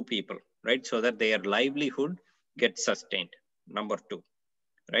to people, right, so that their livelihood gets sustained. Number two,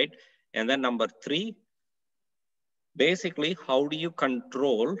 right? And then number three, basically, how do you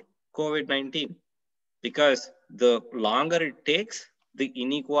control COVID-19? Because the longer it takes, the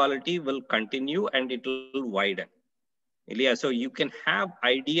inequality will continue and it will widen. Ilya, so you can have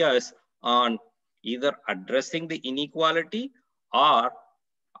ideas on either addressing the inequality or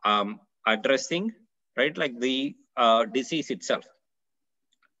addressing, right, like the disease itself.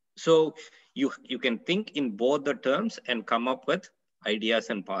 So you can think in both the terms and come up with ideas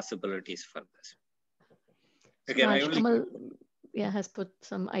and possibilities for this. Again, Raj Kamal, yeah, has put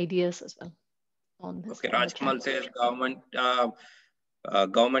some ideas as well on this. Okay, Raj Kamal says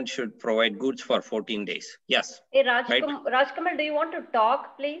government should provide goods for 14 days. Yes. Hey, right? Raj Kamal, do you want to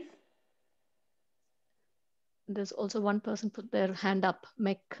talk, please? There's also one person put their hand up,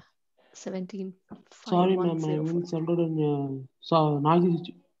 Mech 17. Sorry, ma'am, I'm in surrounded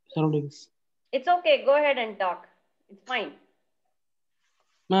noisy surroundings. It's okay. Go ahead and talk. It's fine.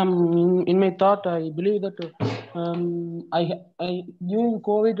 Ma'am, in my thought, I believe that I during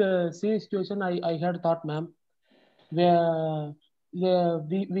COVID serious situation, I had thought, ma'am, where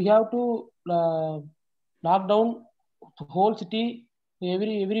we have to lock down the whole city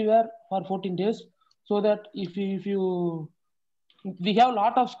everywhere for 14 days, so that if you we have a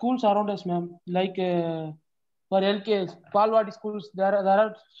lot of schools around us, ma'am, like for LKs, Palwadi schools, there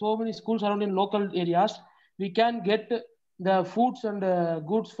are so many schools around in local areas. We can get the foods and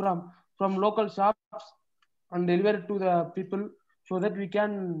goods from local shops and deliver it to the people, so that we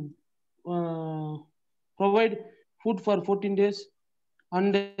can provide food for 14 days.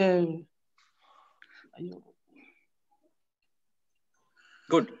 And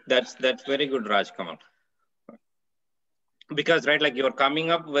good. That's very good, Raj Kamal. Because right, like you're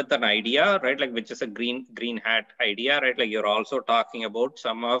coming up with an idea, right, like which is a green hat idea, right? Like you're also talking about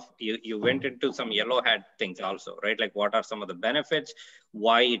some of you went into some yellow hat things also, right? Like what are some of the benefits,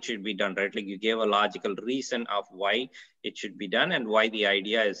 why it should be done, right? Like you gave a logical reason of why it should be done and why the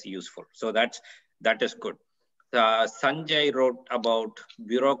idea is useful. So that is good. Sanjay wrote about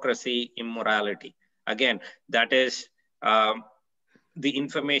bureaucracy immorality. Again, that is the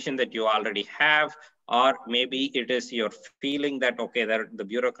information that you already have, or maybe it is your feeling that, okay, the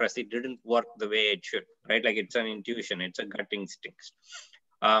bureaucracy didn't work the way it should, right? Like it's an intuition, it's a gut instinct.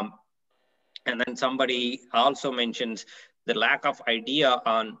 And then somebody also mentions the lack of idea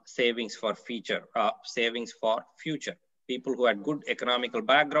on savings for future, People who had good economical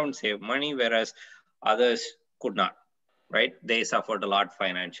background save money, whereas others could not, right? They suffered a lot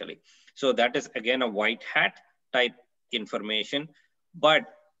financially. So that is again a white hat type information. But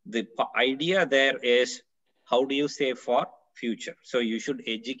the idea there is, how do you save for future? So you should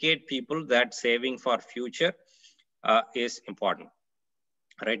educate people that saving for future is important.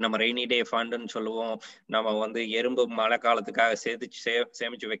 Right, நம்ம rainy day ஃபண்டுன்னு சொல்லுவோம், நம்ம வந்து எறும்பு மழை காலத்துக்காக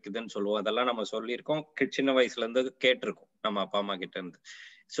சேமிச்சு வைக்குதுன்னு சொல்லுவோம். அதெல்லாம் நம்ம சொல்லியிருக்கோம், சின்ன வயசுல இருந்து கேட்டிருக்கோம் நம்ம அப்பா அம்மா கிட்ட இருந்து.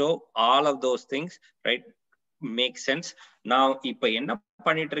 So all of those things, right, make sense. நான் இப்ப என்ன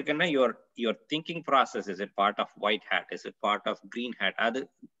பண்ணிட்டு இருக்கேன்னா, your thinking process, is it part of white hat, is it part of green hat? அது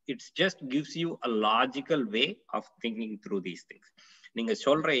it's just gives you a logical way of thinking through these things. நீங்க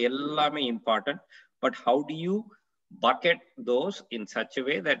சொல்ற எல்லாமே important, but how do you bucket those in such a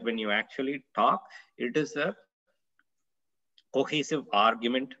way that when you actually talk, it is a cohesive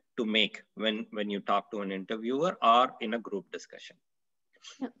argument to make when you talk to an interviewer or in a group discussion.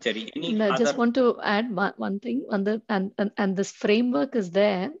 I just want to add one thing on the and this framework is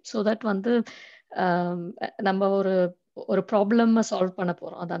there so that வந்து நம்ம ஒரு ப்ராப்ளமை solve பண்ண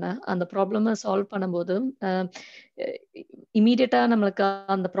போறோம். அதானே, அந்த ப்ராப்ளமை solve பண்ணும்போது இமீடியட்டா நம்மளுக்கு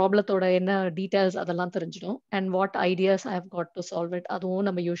அந்த ப்ராப்ளத்தோட என்ன டீடைல்ஸ் அதெல்லாம் தெரிஞ்சிடும். And what ideas I have got to solve it, அதுவும்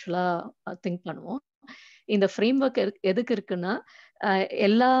நம்ம யூஸ்வலா திங்க் பண்ணுவோம். இந்த ஃப்ரேம் ஒர்க் எதுக்கு இருக்குன்னா,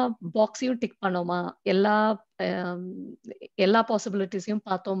 எல்லா பாக்ஸையும் டிக் பண்ணோமா, எல்லா பாசிபிலிட்டிஸையும்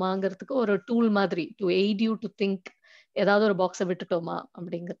பார்த்தோமாங்கிறதுக்கு ஒரு டூல் மாதிரி, to eight you to think. ஏதாவது ஒரு பாக்ஸை விட்டுட்டோமா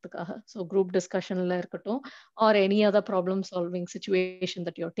அப்படிங்கிறதுக்காக. ஸோ குரூப் டிஸ்கஷன்ல இருக்கட்டும், or any other problem solving situation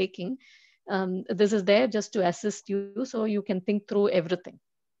that your taking, This is there just to assist you so you can think through everything.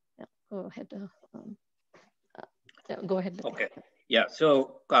 Yeah, go ahead. Go ahead. Okay. Yeah. So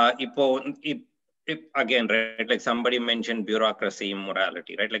if again, right, like somebody mentioned bureaucracy,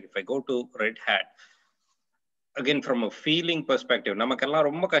 immorality, right? Like if I go to Red Hat, again from a feeling perspective, நமக்கெல்லாம்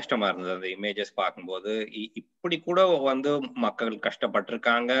ரொம்ப கஷ்டமா இருந்தது அந்த images பார்க்கும்போது. இப்படி கூட வந்து மக்கள்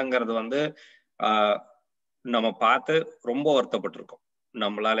கஷ்டப்பட்டிருக்காங்கங்கிறது வந்து நம்ம பார்த்து ரொம்ப வருத்தப்பட்டிருக்கோம்.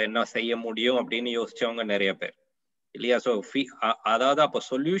 நம்மளால என்ன செய்ய முடியும் அப்படின்னு யோசிச்சவங்க நிறைய பேர் இல்லையா? ஸோ அதாவது அப்போ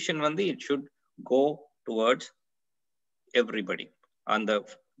சொல்யூஷன் வந்து it should go towards everybody. And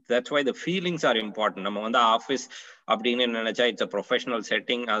that's why the feelings are important. நம்ம வந்து ஆஃபீஸ் அப்படின்னு நினைச்சா இட்ஸ் அ ப்ரொஃபஷனல்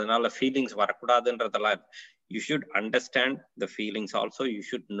செட்டிங், அதனால feelings வரக்கூடாதுன்றதெல்லாம். You should understand the feelings also. You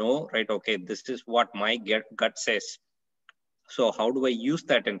should know, right, okay, this is what my gut says. So how do I use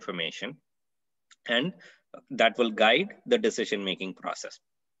that information? And that will guide the decision making process.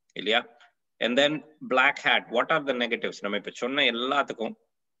 இல்லையா? And then black hat, what are the negatives? நம்ம இப்ப சொன்ன எல்லாத்துக்கும்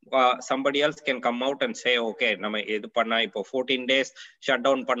somebody else can come out and say, okay, நம்ம எது பண்ணா இப்போ 14 days shut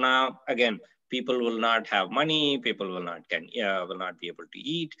down பண்ணா, again people will not have money, people will not be able to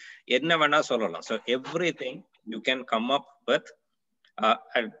eat, என்ன வேணா சொல்லலாம். So everything you can come up with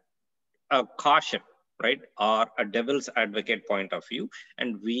a caution, right, or a devil's advocate point of view, and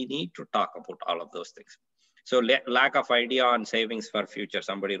we need to talk about all of those things. So lack of idea on savings for future,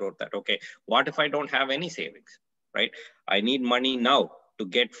 somebody wrote that. Okay, what if I don't have any savings, right? I need money now to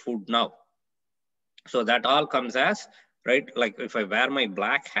get food now. So that all comes as, right, like if I wear my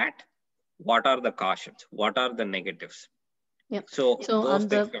black hat, what are the cautions, what are the negatives? Yeah. So on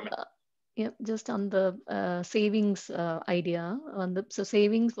the yeah, just on the savings idea, on the so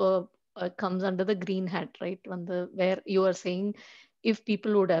savings comes under the green hat, right? On the where you are saying if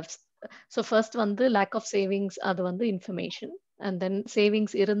people would have, so first one the lack of savings, அது வந்து information, and then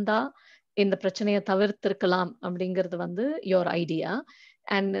savings இருந்தா இந்த பிரச்சனையை தவிர்த்திருக்கலாம் அப்படிங்கிறது வந்து your idea.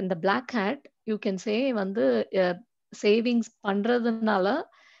 And in the black hat you can say வந்து savings பண்றதுனால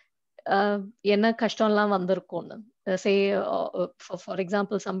என்ன கஷ்டம்லாம் வந்திருக்கும்னு. say for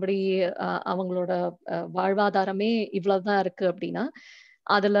example somebody அவங்களோட வாழ்வாதாரமே இவ்வளவுதான் இருக்கு அப்படின்னா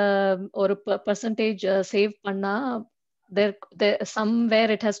அதுல ஒரு percentage சேவ் பண்ணா there somewhere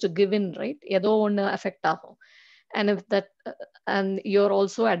it has to give in, right? ஏதோ ஒண்ணு affect ஆகும். And if that and you're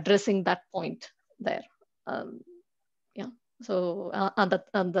also addressing that point there. Yeah. So on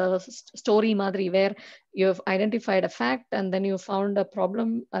the story madri where you've identified a fact and then you found a problem,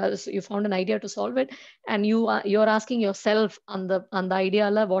 so you found an idea to solve it, and you're asking yourself on the idea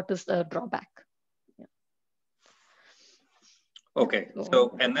la what is the drawback. Yeah. Okay. So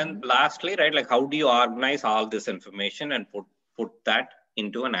and then lastly, right, like how do you organize all this information and put that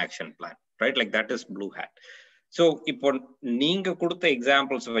into an action plan, right? Like that is blue hat. So இப்போ நீங்க கொடுத்த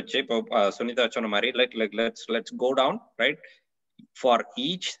examples வச்சு இப்போ சுனிதா சொன்ன மாதிரி like let's go down, right? For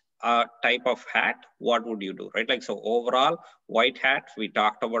each type of hat, what would you do, right? Like so overall white hat, we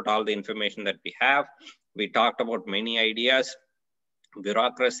talked about all the information that we have, we talked about many ideas,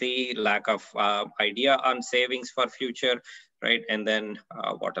 bureaucracy, lack of idea on savings for future, right? And then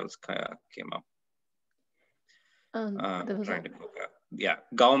what else came up? Yeah,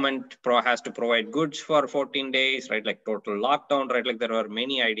 government has to provide goods for 14 days, right? Like total lockdown, right? Like there were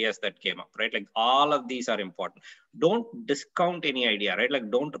many ideas that came up, right? Like all of these are important. Don't discount any idea, right? Like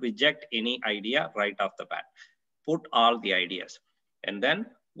don't reject any idea right off the bat. Put all the ideas. And then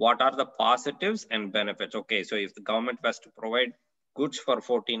what are the positives and benefits? Okay, so if the government has to provide goods for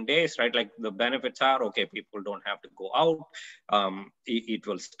 14 days, right? Like the benefits are, okay, people don't have to go out. It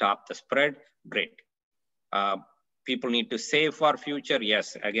will stop the spread. Great. People need to save for future. Yes,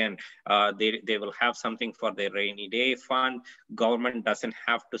 again, they will have something for their rainy day fund. Government doesn't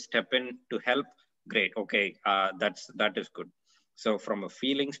have to step in to help. Great. Okay, that is good. So from a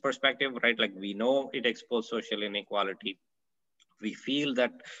feelings perspective, right, like we know it exposes social inequality. We feel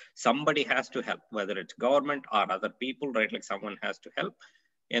that somebody has to help, whether it's government or other people, right? Like someone has to help.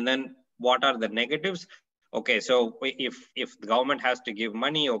 And then what are the negatives? Okay, so if the government has to give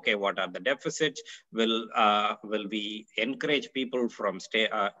money, okay, what are the deficits? Will we encourage people from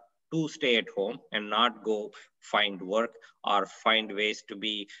to stay at home and not go find work or find ways to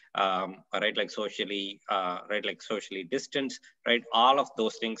be right, like socially distance, right? All of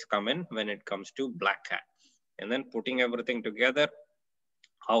those things come in when it comes to black hat. And then putting everything together,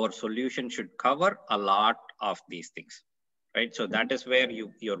 our solution should cover a lot of these things, right? So that is where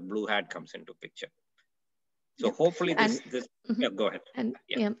your blue hat comes into picture. So hopefully this yeah, go ahead.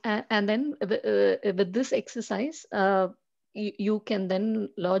 And then with this exercise, you can then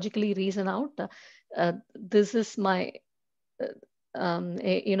logically reason out, this is my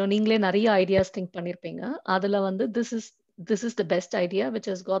நீங்களே நிறைய ideas think பண்ணியிருப்பீங்க. அதில் வந்து this is the best idea which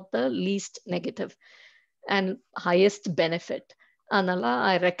has got the least negative and highest benefit. அதனால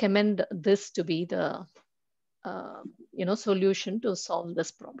I recommend this to be the solution to solve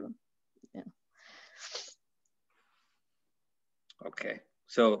this problem. Yeah. Okay,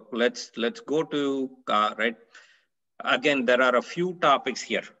 so let's go to right. Again, there are a few topics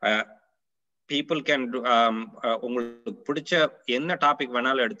here. People can do உங்களுக்கு பிடிச்ச என்ன topic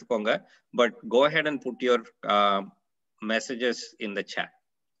வேணாலும் எடுத்துக்கோங்க, but go ahead and put your messages in the chat,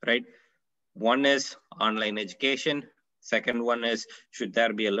 right? One is online education. Second one is, should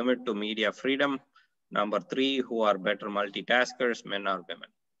there be a limit to media freedom? Number 3, who are better multitaskers, men or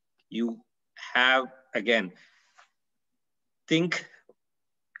women? You have, again, think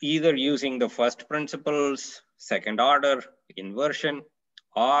either using the first principles, second order, inversion,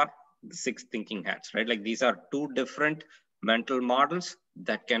 or the 6 thinking hats, right? Like these are 2 different mental models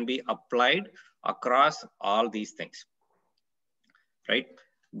that can be applied across all these things, right?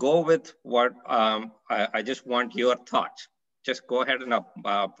 Go with what I just want your thoughts. Just go ahead and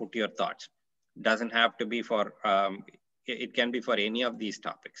put your thoughts. Doesn't have to be for, it can be for any of these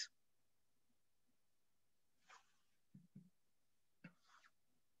topics.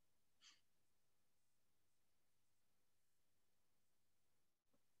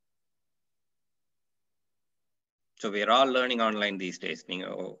 So we're all learning online these days.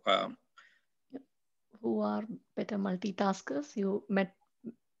 Who are better multitaskers? You met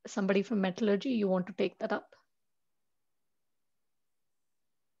somebody from metallurgy. You want to take that up?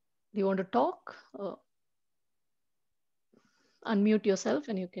 Do you want to talk? Unmute yourself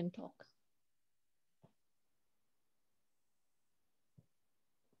and you can talk.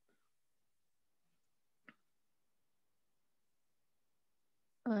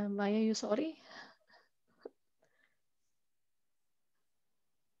 Why are you sorry?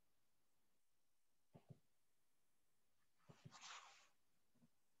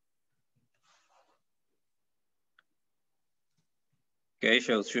 Okay,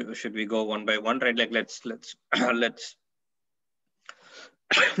 so should we go one by one, right? Like let's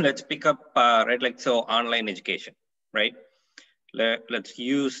let's pick up right, like so online education, right? Let's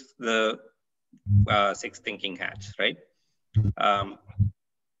use the 6 thinking hats, right?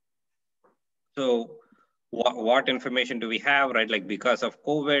 So what information do we have, right? Like because of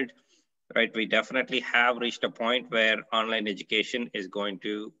COVID, right, we definitely have reached a point where online education is going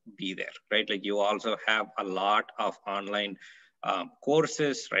to be there, right? Like you also have a lot of online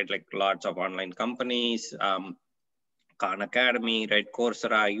courses, right? Like lots of online companies, Khan Academy, right?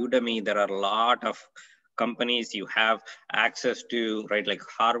 Coursera, Udemy, there are a lot of companies you have access to, right? Like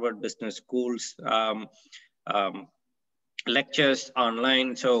Harvard Business School's lectures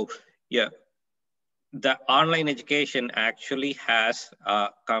online. So yeah, the online education actually has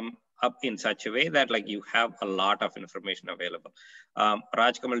come up in such a way that like you have a lot of information available.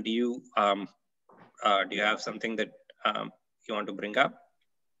 Rajkamal, do you have something that you want to bring up?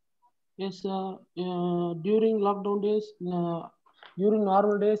 Yes, during lockdown days, during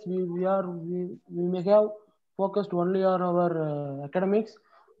normal days, we may have focused only on our academics,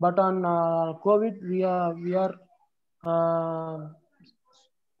 but on COVID, we are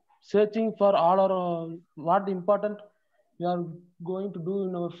searching for all our what important we are going to do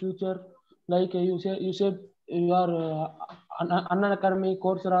in our future. Like you said you are Unacademy,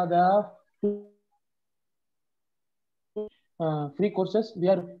 Coursera, they have free courses. We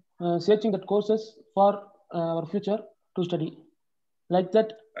are searching that courses for our future to study. Like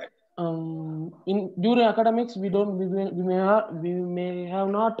that, during academics, we may have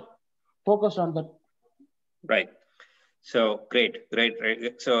not focused on that. Right. So great.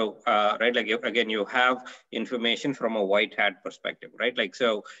 So right, like again, you have information from a white hat perspective, right? Like,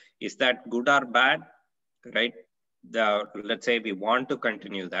 so is that good or bad, right? Let's say we want to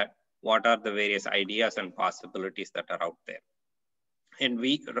continue that. What are the various ideas and possibilities that are out there? And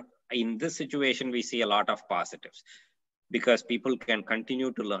in this situation, we see a lot of positives because people can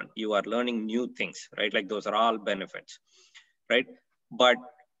continue to learn. You are learning new things, right? Like those are all benefits, right? But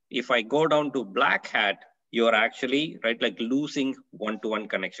if I go down to black hat, you're actually, right, like losing one-to-one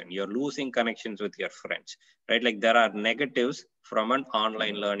connection. You're losing connections with your friends, right? Like there are negatives from an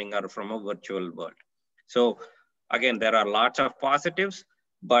online learning or from a virtual world. So again, there are lots of positives,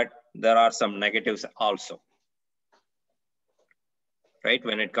 but there are some negatives also, right?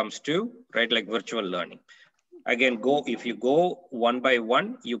 When it comes to, right, like virtual learning. Again, if you go one by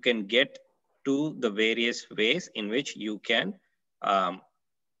one, you can get to the various ways in which you can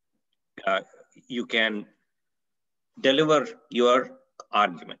deliver your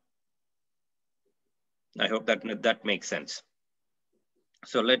argument. I hope that makes sense.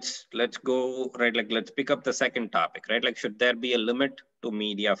 So let's go, right? Like, let's pick up the second topic, right? Like, should there be a limit to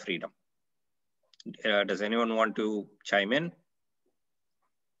media freedom? Does anyone want to chime in?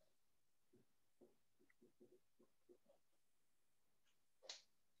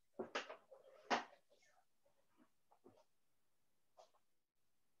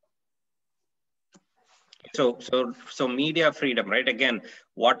 So media freedom, right? Again,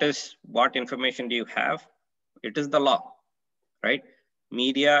 what information do you have? It is the law, right?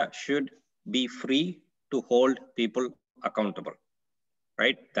 Media should be free to hold people accountable,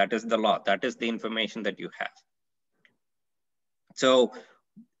 right? That is the law. That is the information that you have. So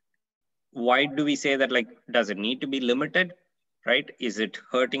why do we say that, like, does it need to be limited, right? Is it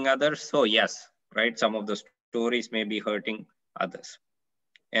hurting others? So yes, right? Some of the stories may be hurting others.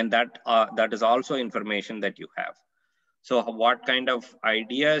 And that is also information that you have. So what kind of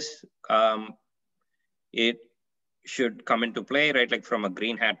ideas it should come into play, right? Like from a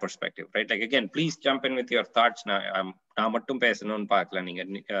green hat perspective, right? Like, again, please jump in with your thoughts. Now, I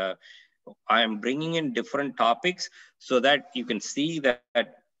am bringing in different topics so that you can see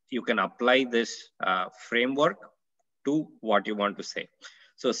that you can apply this framework to what you want to say.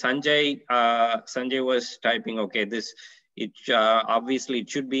 So Sanjay was typing, okay, obviously it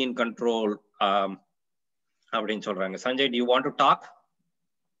should be in control. Sanjay, do you want to talk?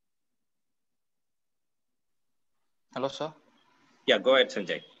 Hello, sir. Yeah, go ahead,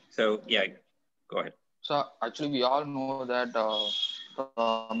 Sanjay. So yeah, go ahead. So actually, we all know that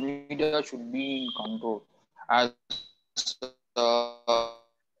media should be in control, as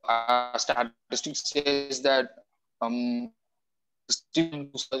statistics says that 60%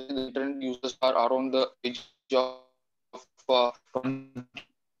 users, the internet users are around the age of 20.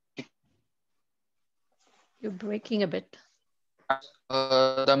 You're breaking a bit.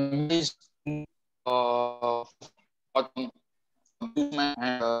 The media is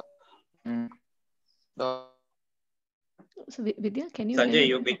So Vidya, can you Sanjay,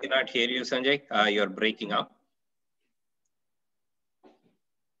 hear? we cannot hear you, Sanjay. You're breaking up. I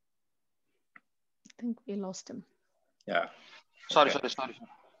think we lost him. Yeah. Sorry.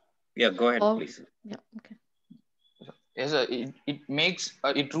 Yeah, go ahead, please. Yeah, okay. Yes,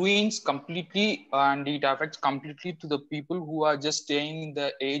 it ruins completely, and it affects completely to the people who are just staying in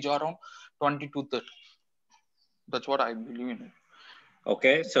the age around 20 to 30. That's what I believe in.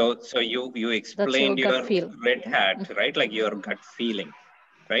 Okay, so you explained your red hat, right? Like your gut feeling,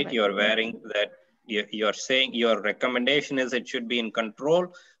 right? You're wearing that. You're saying your recommendation is it should be in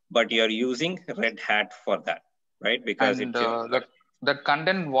control, but you're using red hat for that, right? Because the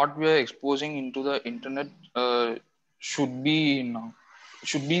content what we are exposing into the internet should be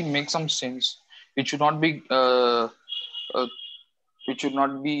make some sense. It should not be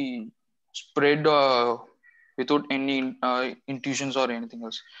spread without any intuitions or anything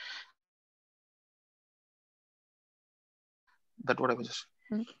else. That's what I was just.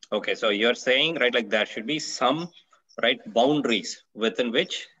 Okay, so you're saying, right, like there should be some, right, boundaries within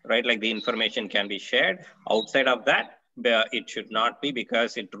which, right, like the information can be shared. Outside of that, it should not be,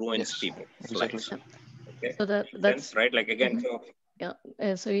 because it ruins people. Exactly. Okay. So that's sense, right. Like again, so yeah.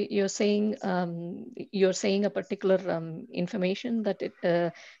 So you're saying a particular information that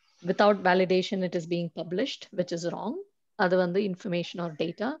it without validation it is being published, which is wrong. Other than the information or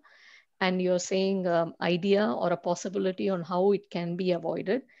data, and you're saying idea or a possibility on how it can be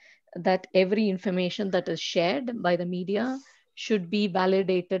avoided. That every information that is shared by the media should be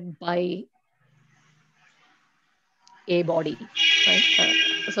validated by a body, right?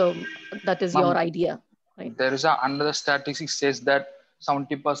 So that is your idea, right? There is another statistics says that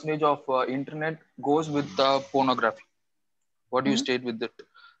 70% of internet goes with pornography. What do you state with that?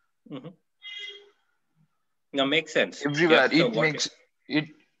 No, makes sense. Everywhere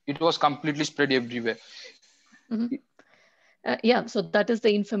it was completely spread everywhere. Yeah, so that is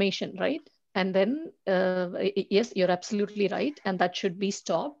the information, right? And then yes, you're absolutely right, and that should be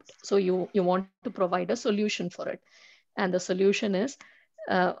stopped. So you want to provide a solution for it, and the solution is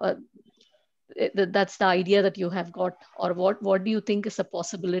that's the idea that you have got. Or what do you think is a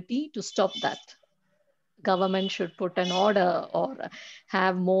possibility to stop that? Government should put an order or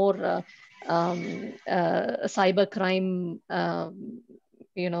have more cybercrime.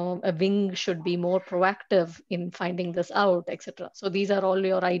 A wing should be more proactive in finding this out, etc. So these are all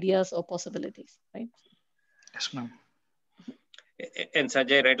your ideas or possibilities, right? Yes, ma'am. And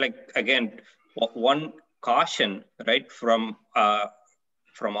Sanjay, right, like again, one caution, right, from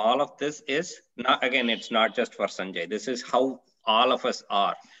all of this is not, again, it's not just for Sanjay. This is how all of us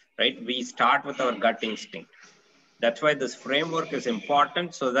are, right? We start with our gut instinct. That's why this framework is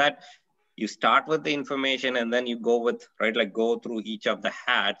important, so that you start with the information and then you go with, right, like go through each of the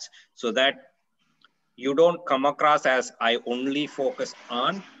hats so that you don't come across as I only focus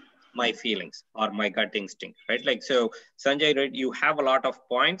on my feelings or my gut instinct, right? Like, so Sanjay, right, you have a lot of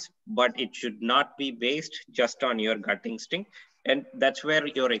points, but it should not be based just on your gut instinct. And that's where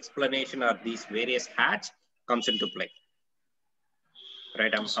your explanation of these various hats comes into play.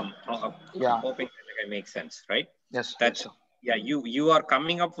 Right, I'm hoping that makes sense, right? Yes, that's yes, yeah, you are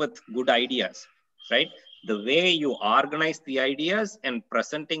coming up with good ideas, right? The way you organize the ideas and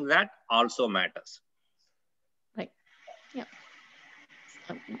presenting that also matters. Right. Yeah.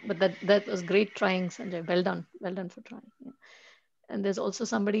 But that was great trying, Sanjay. Well done for trying. Yeah. And there's also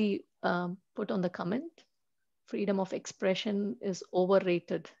somebody put on the comment, freedom of expression is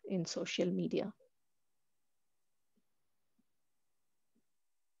overrated in social media.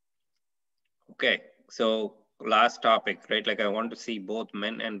 Okay, so last topic, right? Like I want to see both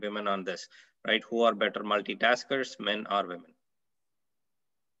men and women on this, right? Who are better multitaskers, men or women?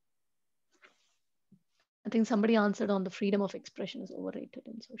 I think somebody answered on the freedom of expression is overrated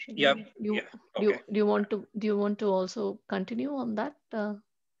in social Yep. media. Okay. Do you want to also continue on that? Do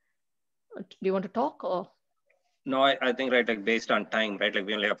you want to talk or? No, I think, right, like based on time, right? Like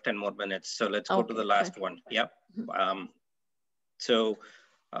we only have 10 more minutes. So let's go to the last one. Yep. So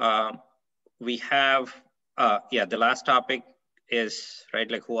we have, the last topic is, right,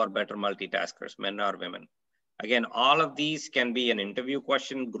 like who are better multitaskers, men or women? Again, all of these can be an interview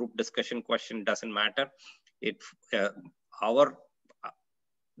question, group discussion question, doesn't matter. The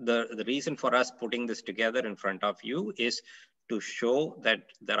reason for us putting this together in front of you is to show that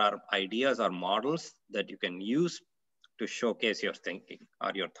there are ideas or models that you can use to showcase your thinking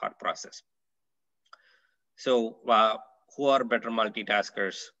or your thought process. So who are better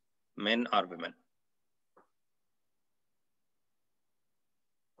multitaskers, men or women?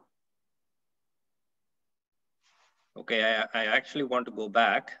 Okay, I actually want to go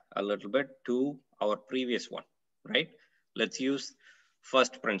back a little bit to our previous one, right? Let's use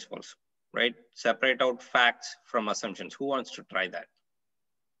first principles, right? Separate out facts from assumptions. Who wants to try that?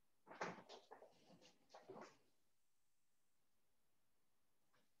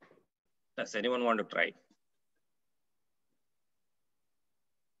 Does anyone want to try?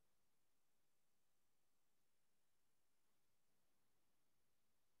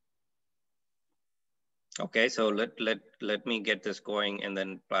 Okay, so let me get this going and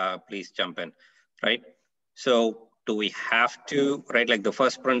then please jump in, right? So do we have to, right, like the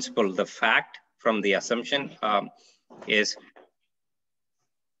first principle, the fact from the assumption is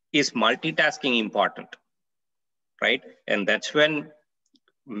multitasking important, right? And that's when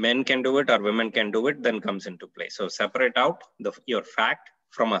men can do it or women can do it, then comes into play. So separate out your fact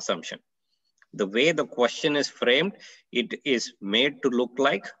from assumption. The way the question is framed, it is made to look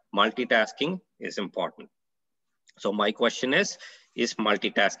like multitasking is important. So my question is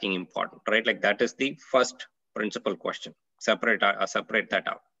multitasking important, right? Like that is the first principle question. Separate that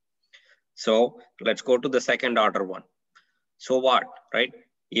out. So let's go to the second order one. So what, right?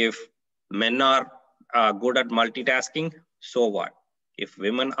 If men are good at multitasking, so what? If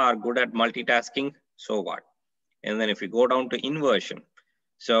women are good at multitasking, so what? And then if we go down to inversion,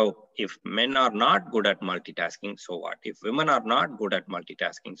 so if men are not good at multitasking, so what? If women are not good at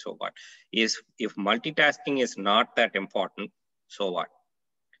multitasking, so what? If multitasking is not that important, so what?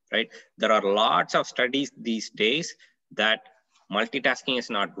 Right? There are lots of studies these days that multitasking is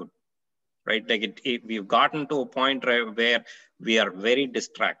not good. Right? Like we've gotten to a point, right, where we are very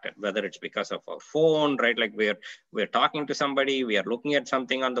distracted, whether it's because of our phone, right? Like we're talking to somebody, we are looking at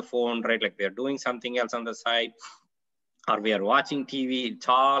something on the phone, right? Like we're doing something else on the side, or we are watching TV, it's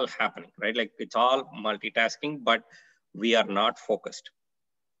all happening, right? Like it's all multitasking, but we are not focused.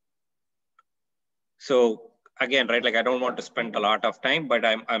 So again, right, like I don't want to spend a lot of time, but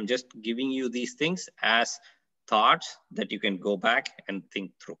I'm just giving you these things as thoughts that you can go back and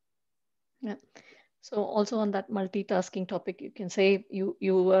think through. Yeah. So also on that multitasking topic, you can say you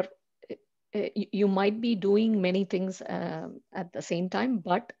might be doing many things at the same time,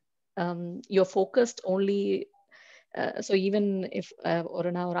 but you're focused only. So even if நான் ஒரு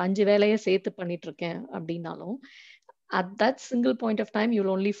 5 வேலையை சேர்த்து பண்ணிட்டு இருக்கேன் அப்படின்னாலும் at that single point of time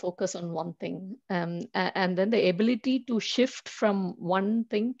you'll only focus on one thing, and then the ability to shift from one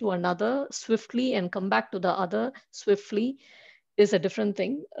thing to another swiftly and come back to the other swiftly is a different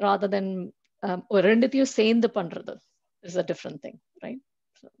thing rather than ரெண்டுத்தையும் சேர்ந்து பண்றது is a different thing, right?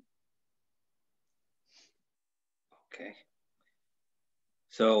 Okay.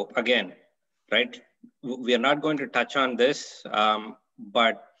 So again, right, we are not going to touch on this,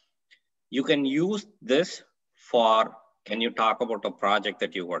 but you can use this for, can you talk about a project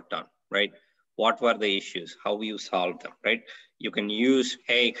that you worked on, right? What were the issues? How you solve them, right? You can use,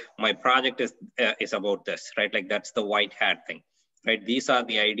 hey, my project is about this, right? Like that's the white hat thing, right? These are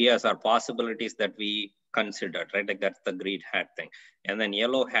the ideas or possibilities that we considered, right? Like that's the green hat thing. And then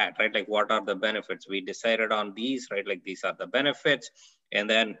yellow hat, right? Like what are the benefits? We decided on these, right? Like these are the benefits. And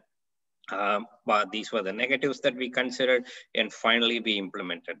then but these were the negatives that we considered, and finally we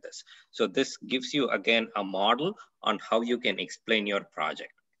implemented this. So this gives you again a model on how you can explain your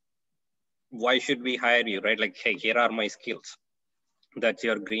project. Why should we hire you, right? Like, hey, here are my skills. That's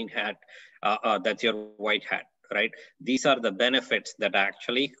your green hat, that's your white hat, right? These are the benefits that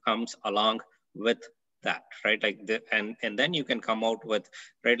actually comes along with that, right? Like and then you can come out with,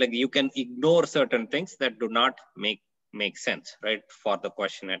 right? Like you can ignore certain things that do not make sense, right, for the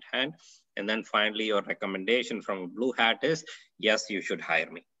question at hand. And then finally, your recommendation from a blue hat is, yes, you should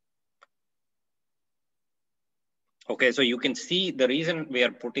hire me. Okay, so you can see the reason we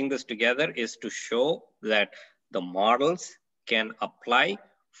are putting this together is to show that the models can apply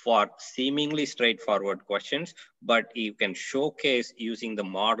for seemingly straightforward questions, but you can showcase using the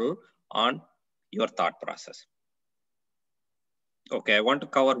model on your thought process. Okay, I want to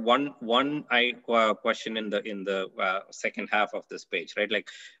cover one question in the second half of this page, right? Like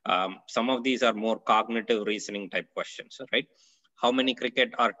some of these are more cognitive reasoning type questions, right? How many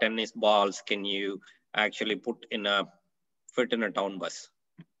cricket or tennis balls can you actually fit in a town bus?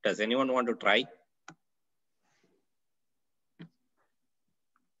 Does anyone want to try?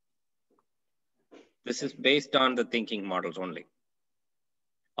 This is based on the thinking models only,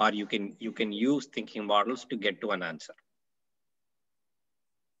 or you can use thinking models to get to an answer.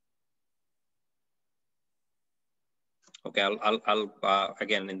 Okay, I'll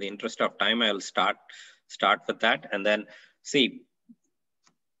again, in the interest of time, I'll start with that, and then see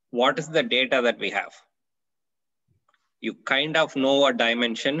what is the data that we have. You kind of know a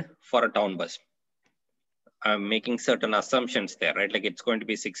dimension for a town bus. I'm making certain assumptions there, right? Like it's going to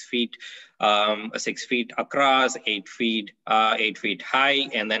be 6 feet, 6 feet across, 8 feet high,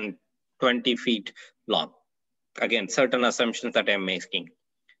 and then 20 feet long. Again, certain assumptions that I'm making.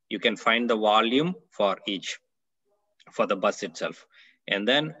 You can find the volume for each, for the bus itself. And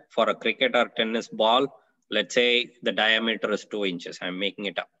then for a cricket or tennis ball, let's say the diameter is 2 inches. I'm making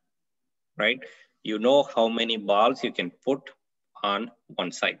it up, right? You know how many balls you can put on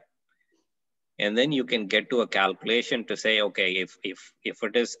one side. And then you can get to a calculation to say, okay, if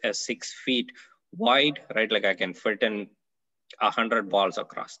it is a 6 feet wide, right? Like I can fit in 100 balls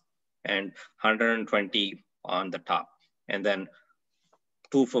across and 120 on the top, and then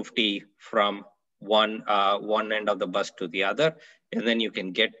 250 from one end of the bus to the other. And then you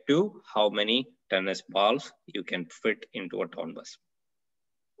can get to how many tennis balls you can fit into a town bus.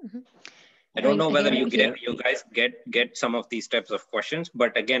 Mm-hmm. I don't know whether you guys get some of these types of questions,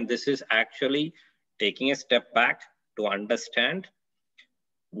 but again, this is actually taking a step back to understand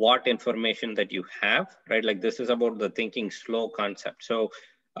what information that you have, right? Like this is about the thinking slow concept. So,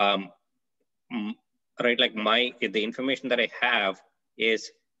 right, like the information that I have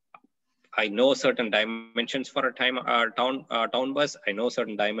is, I know certain dimensions for a town bus. I know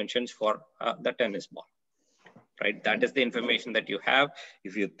certain dimensions for the tennis ball. Right, that is the information that you have.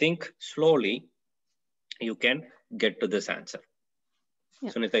 If you think slowly, you can get to this answer.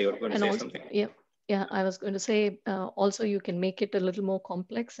 Yeah. Sunita, you're going to say something. Yeah, I was going to say also you can make it a little more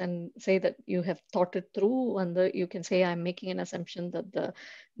complex and say that you have thought it through, and you can say I'm making an assumption that the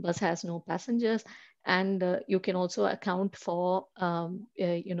bus has no passengers, and you can also account for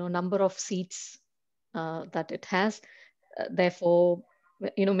number of seats that it has. Therefore,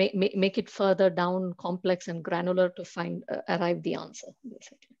 make it further down complex and granular to arrive the answer,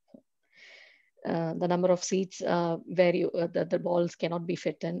 basically. The number of seats where the balls cannot be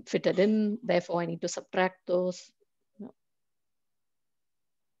fitted in. Therefore, I need to subtract those. No.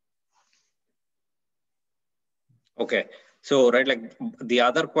 Okay, so right, like the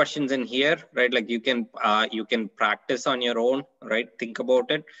other questions in here, right? Like you can practice on your own, right? Think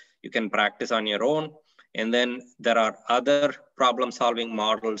about it. You can practice on your own, and then there are other problem-solving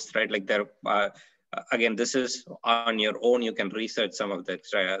models, right? Like again, this is on your own. You can research some of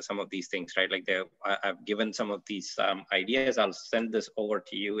these things, right? Like I've given some of these ideas. I'll send this over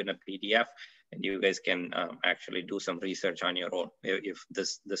to you in a PDF, and you guys can actually do some research on your own if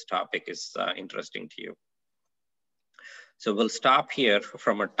this topic is interesting to you. So we'll stop here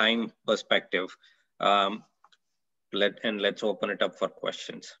from a time perspective. Let's open it up for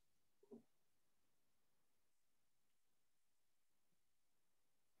questions.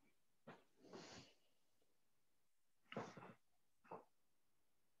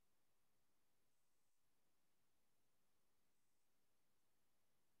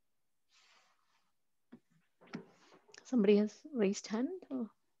 Somebody has raised hand? Or?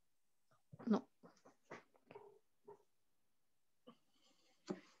 No.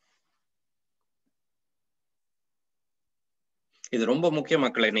 இது ரொம்ப முக்கிய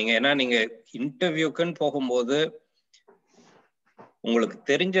மக்களே. நீங்க ஏன்னா நீங்க இன்டர்வியூக்குன்னு போகும்போது உங்களுக்கு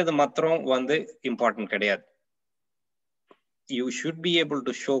தெரிஞ்சது மாத்திரம் வந்து இம்பார்ட்டன்ட் கிடையாது. You should be able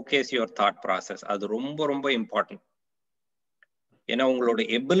to showcase your thought process. அது ரொம்ப ரொம்ப இம்பார்ட்டன்ட். ஏன்னா உங்களோட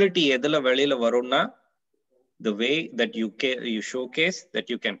எபிலிட்டி எதுல வெளியில வரும்னா the way that you showcase that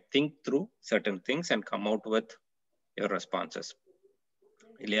you can think through certain things and come out with your responses.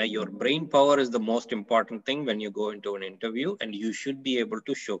 Your brain power is the most important thing when you go into an interview, and you should be able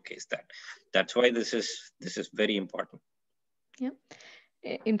to showcase that. That's why this is very important. Yeah.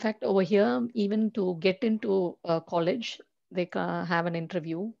 In fact, over here, even to get into college, they have an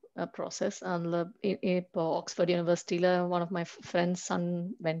interview process. And Oxford University, one of my friend's son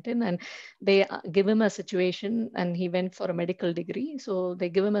went in, and they give him a situation, and he went for a medical degree. So they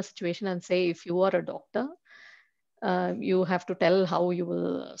give him a situation and say, if you are a doctor, you have to tell how you will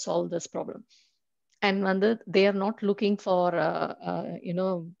solve this problem. And they are not looking for a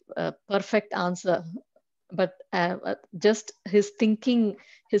perfect answer, but just his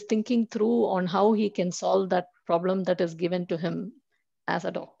thinking through on how he can solve that problem that is given to him as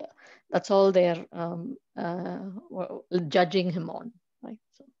a doctor. That's all they are judging him on, right?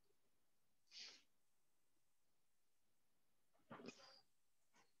 So.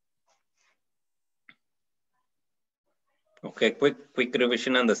 Okay, quick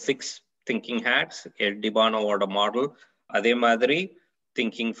revision on the 6 thinking hats. Debanovoட model. அதே மாதிரி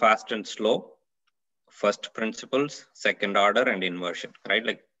thinking fast and slow, first principles, second order, and inversion, right?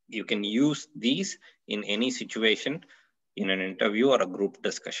 Like you can use these in any situation in an interview or a group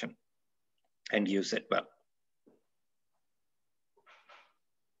discussion and use it well.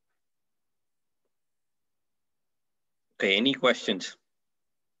 Okay, any questions?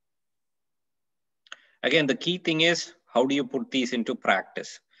 Again, the key thing is, how do you put these into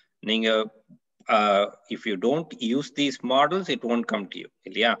practice? If you don't use these models, it won't come to you.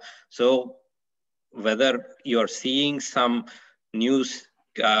 Yeah. So whether you're seeing some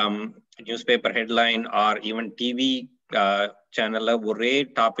newspaper headline or even TV channel ஒரே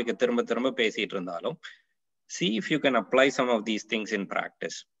topic திரும்ப பேசிட்டு இருந்தாலும், see if you can apply some of these things in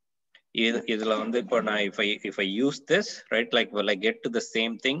practice. இதுல வந்து இப்போ நான் if I use this, right, like will I get to the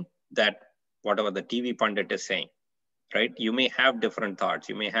same thing that whatever the TV pundit is saying, right? You may have different thoughts,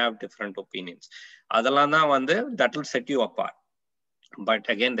 you may have different opinions. அதெல்லாம் தான் வந்து that will set you apart. But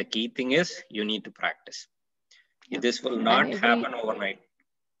again, the key thing is you need to practice. Yeah. This will not happen overnight.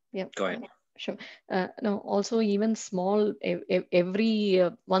 Yeah. Go ahead. Sure. No, also even small, every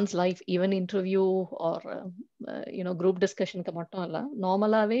one's life, even interview or group discussion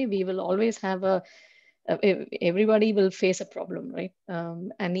normally we will always have everybody will face a problem, right?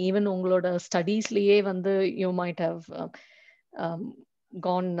 And even ungaloda studies liye vandu you might have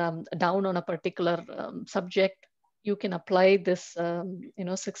gone down on a particular subject. You can apply this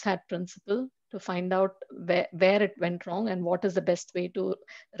 6-hat principle to find out where it went wrong and what is the best way to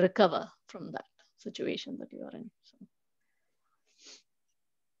recover from that situation that you are in. So.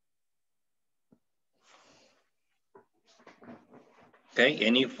 Okay,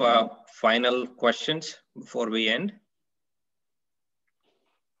 any final questions before we end?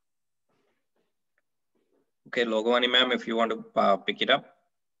 Okay, Logavani ma'am, if you want to pick it up.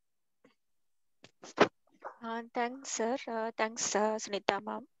 Thanks, sir. Thanks, Sunita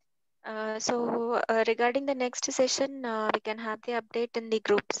ma'am. So regarding the next session, we can have the update in the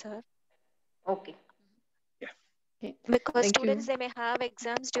group, sir. Okay. Yeah. Okay. Because Thank students, you. they may have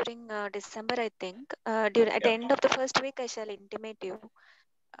exams during December, I think. At the end of the first week, I shall intimate you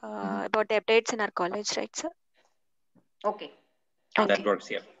about the updates in our college, right, sir? Okay. That works,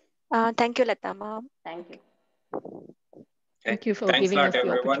 yeah. Thank you, Lata ma'am. Thank you. Thank you for Thanks giving a lot, us the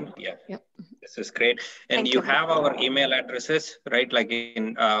everyone. opportunity. Yeah. This is great. And Thank you you. have our email addresses, right? Like in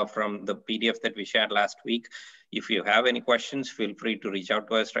from the PDF that we shared last week. If you have any questions, feel free to reach out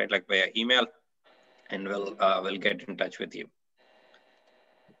to us, right? Like via email, and we'll get in touch with you.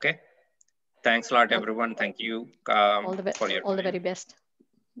 Okay. Thanks a lot, everyone. Thank you All the for your all the time. very best.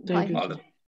 Thank Bye. you. All the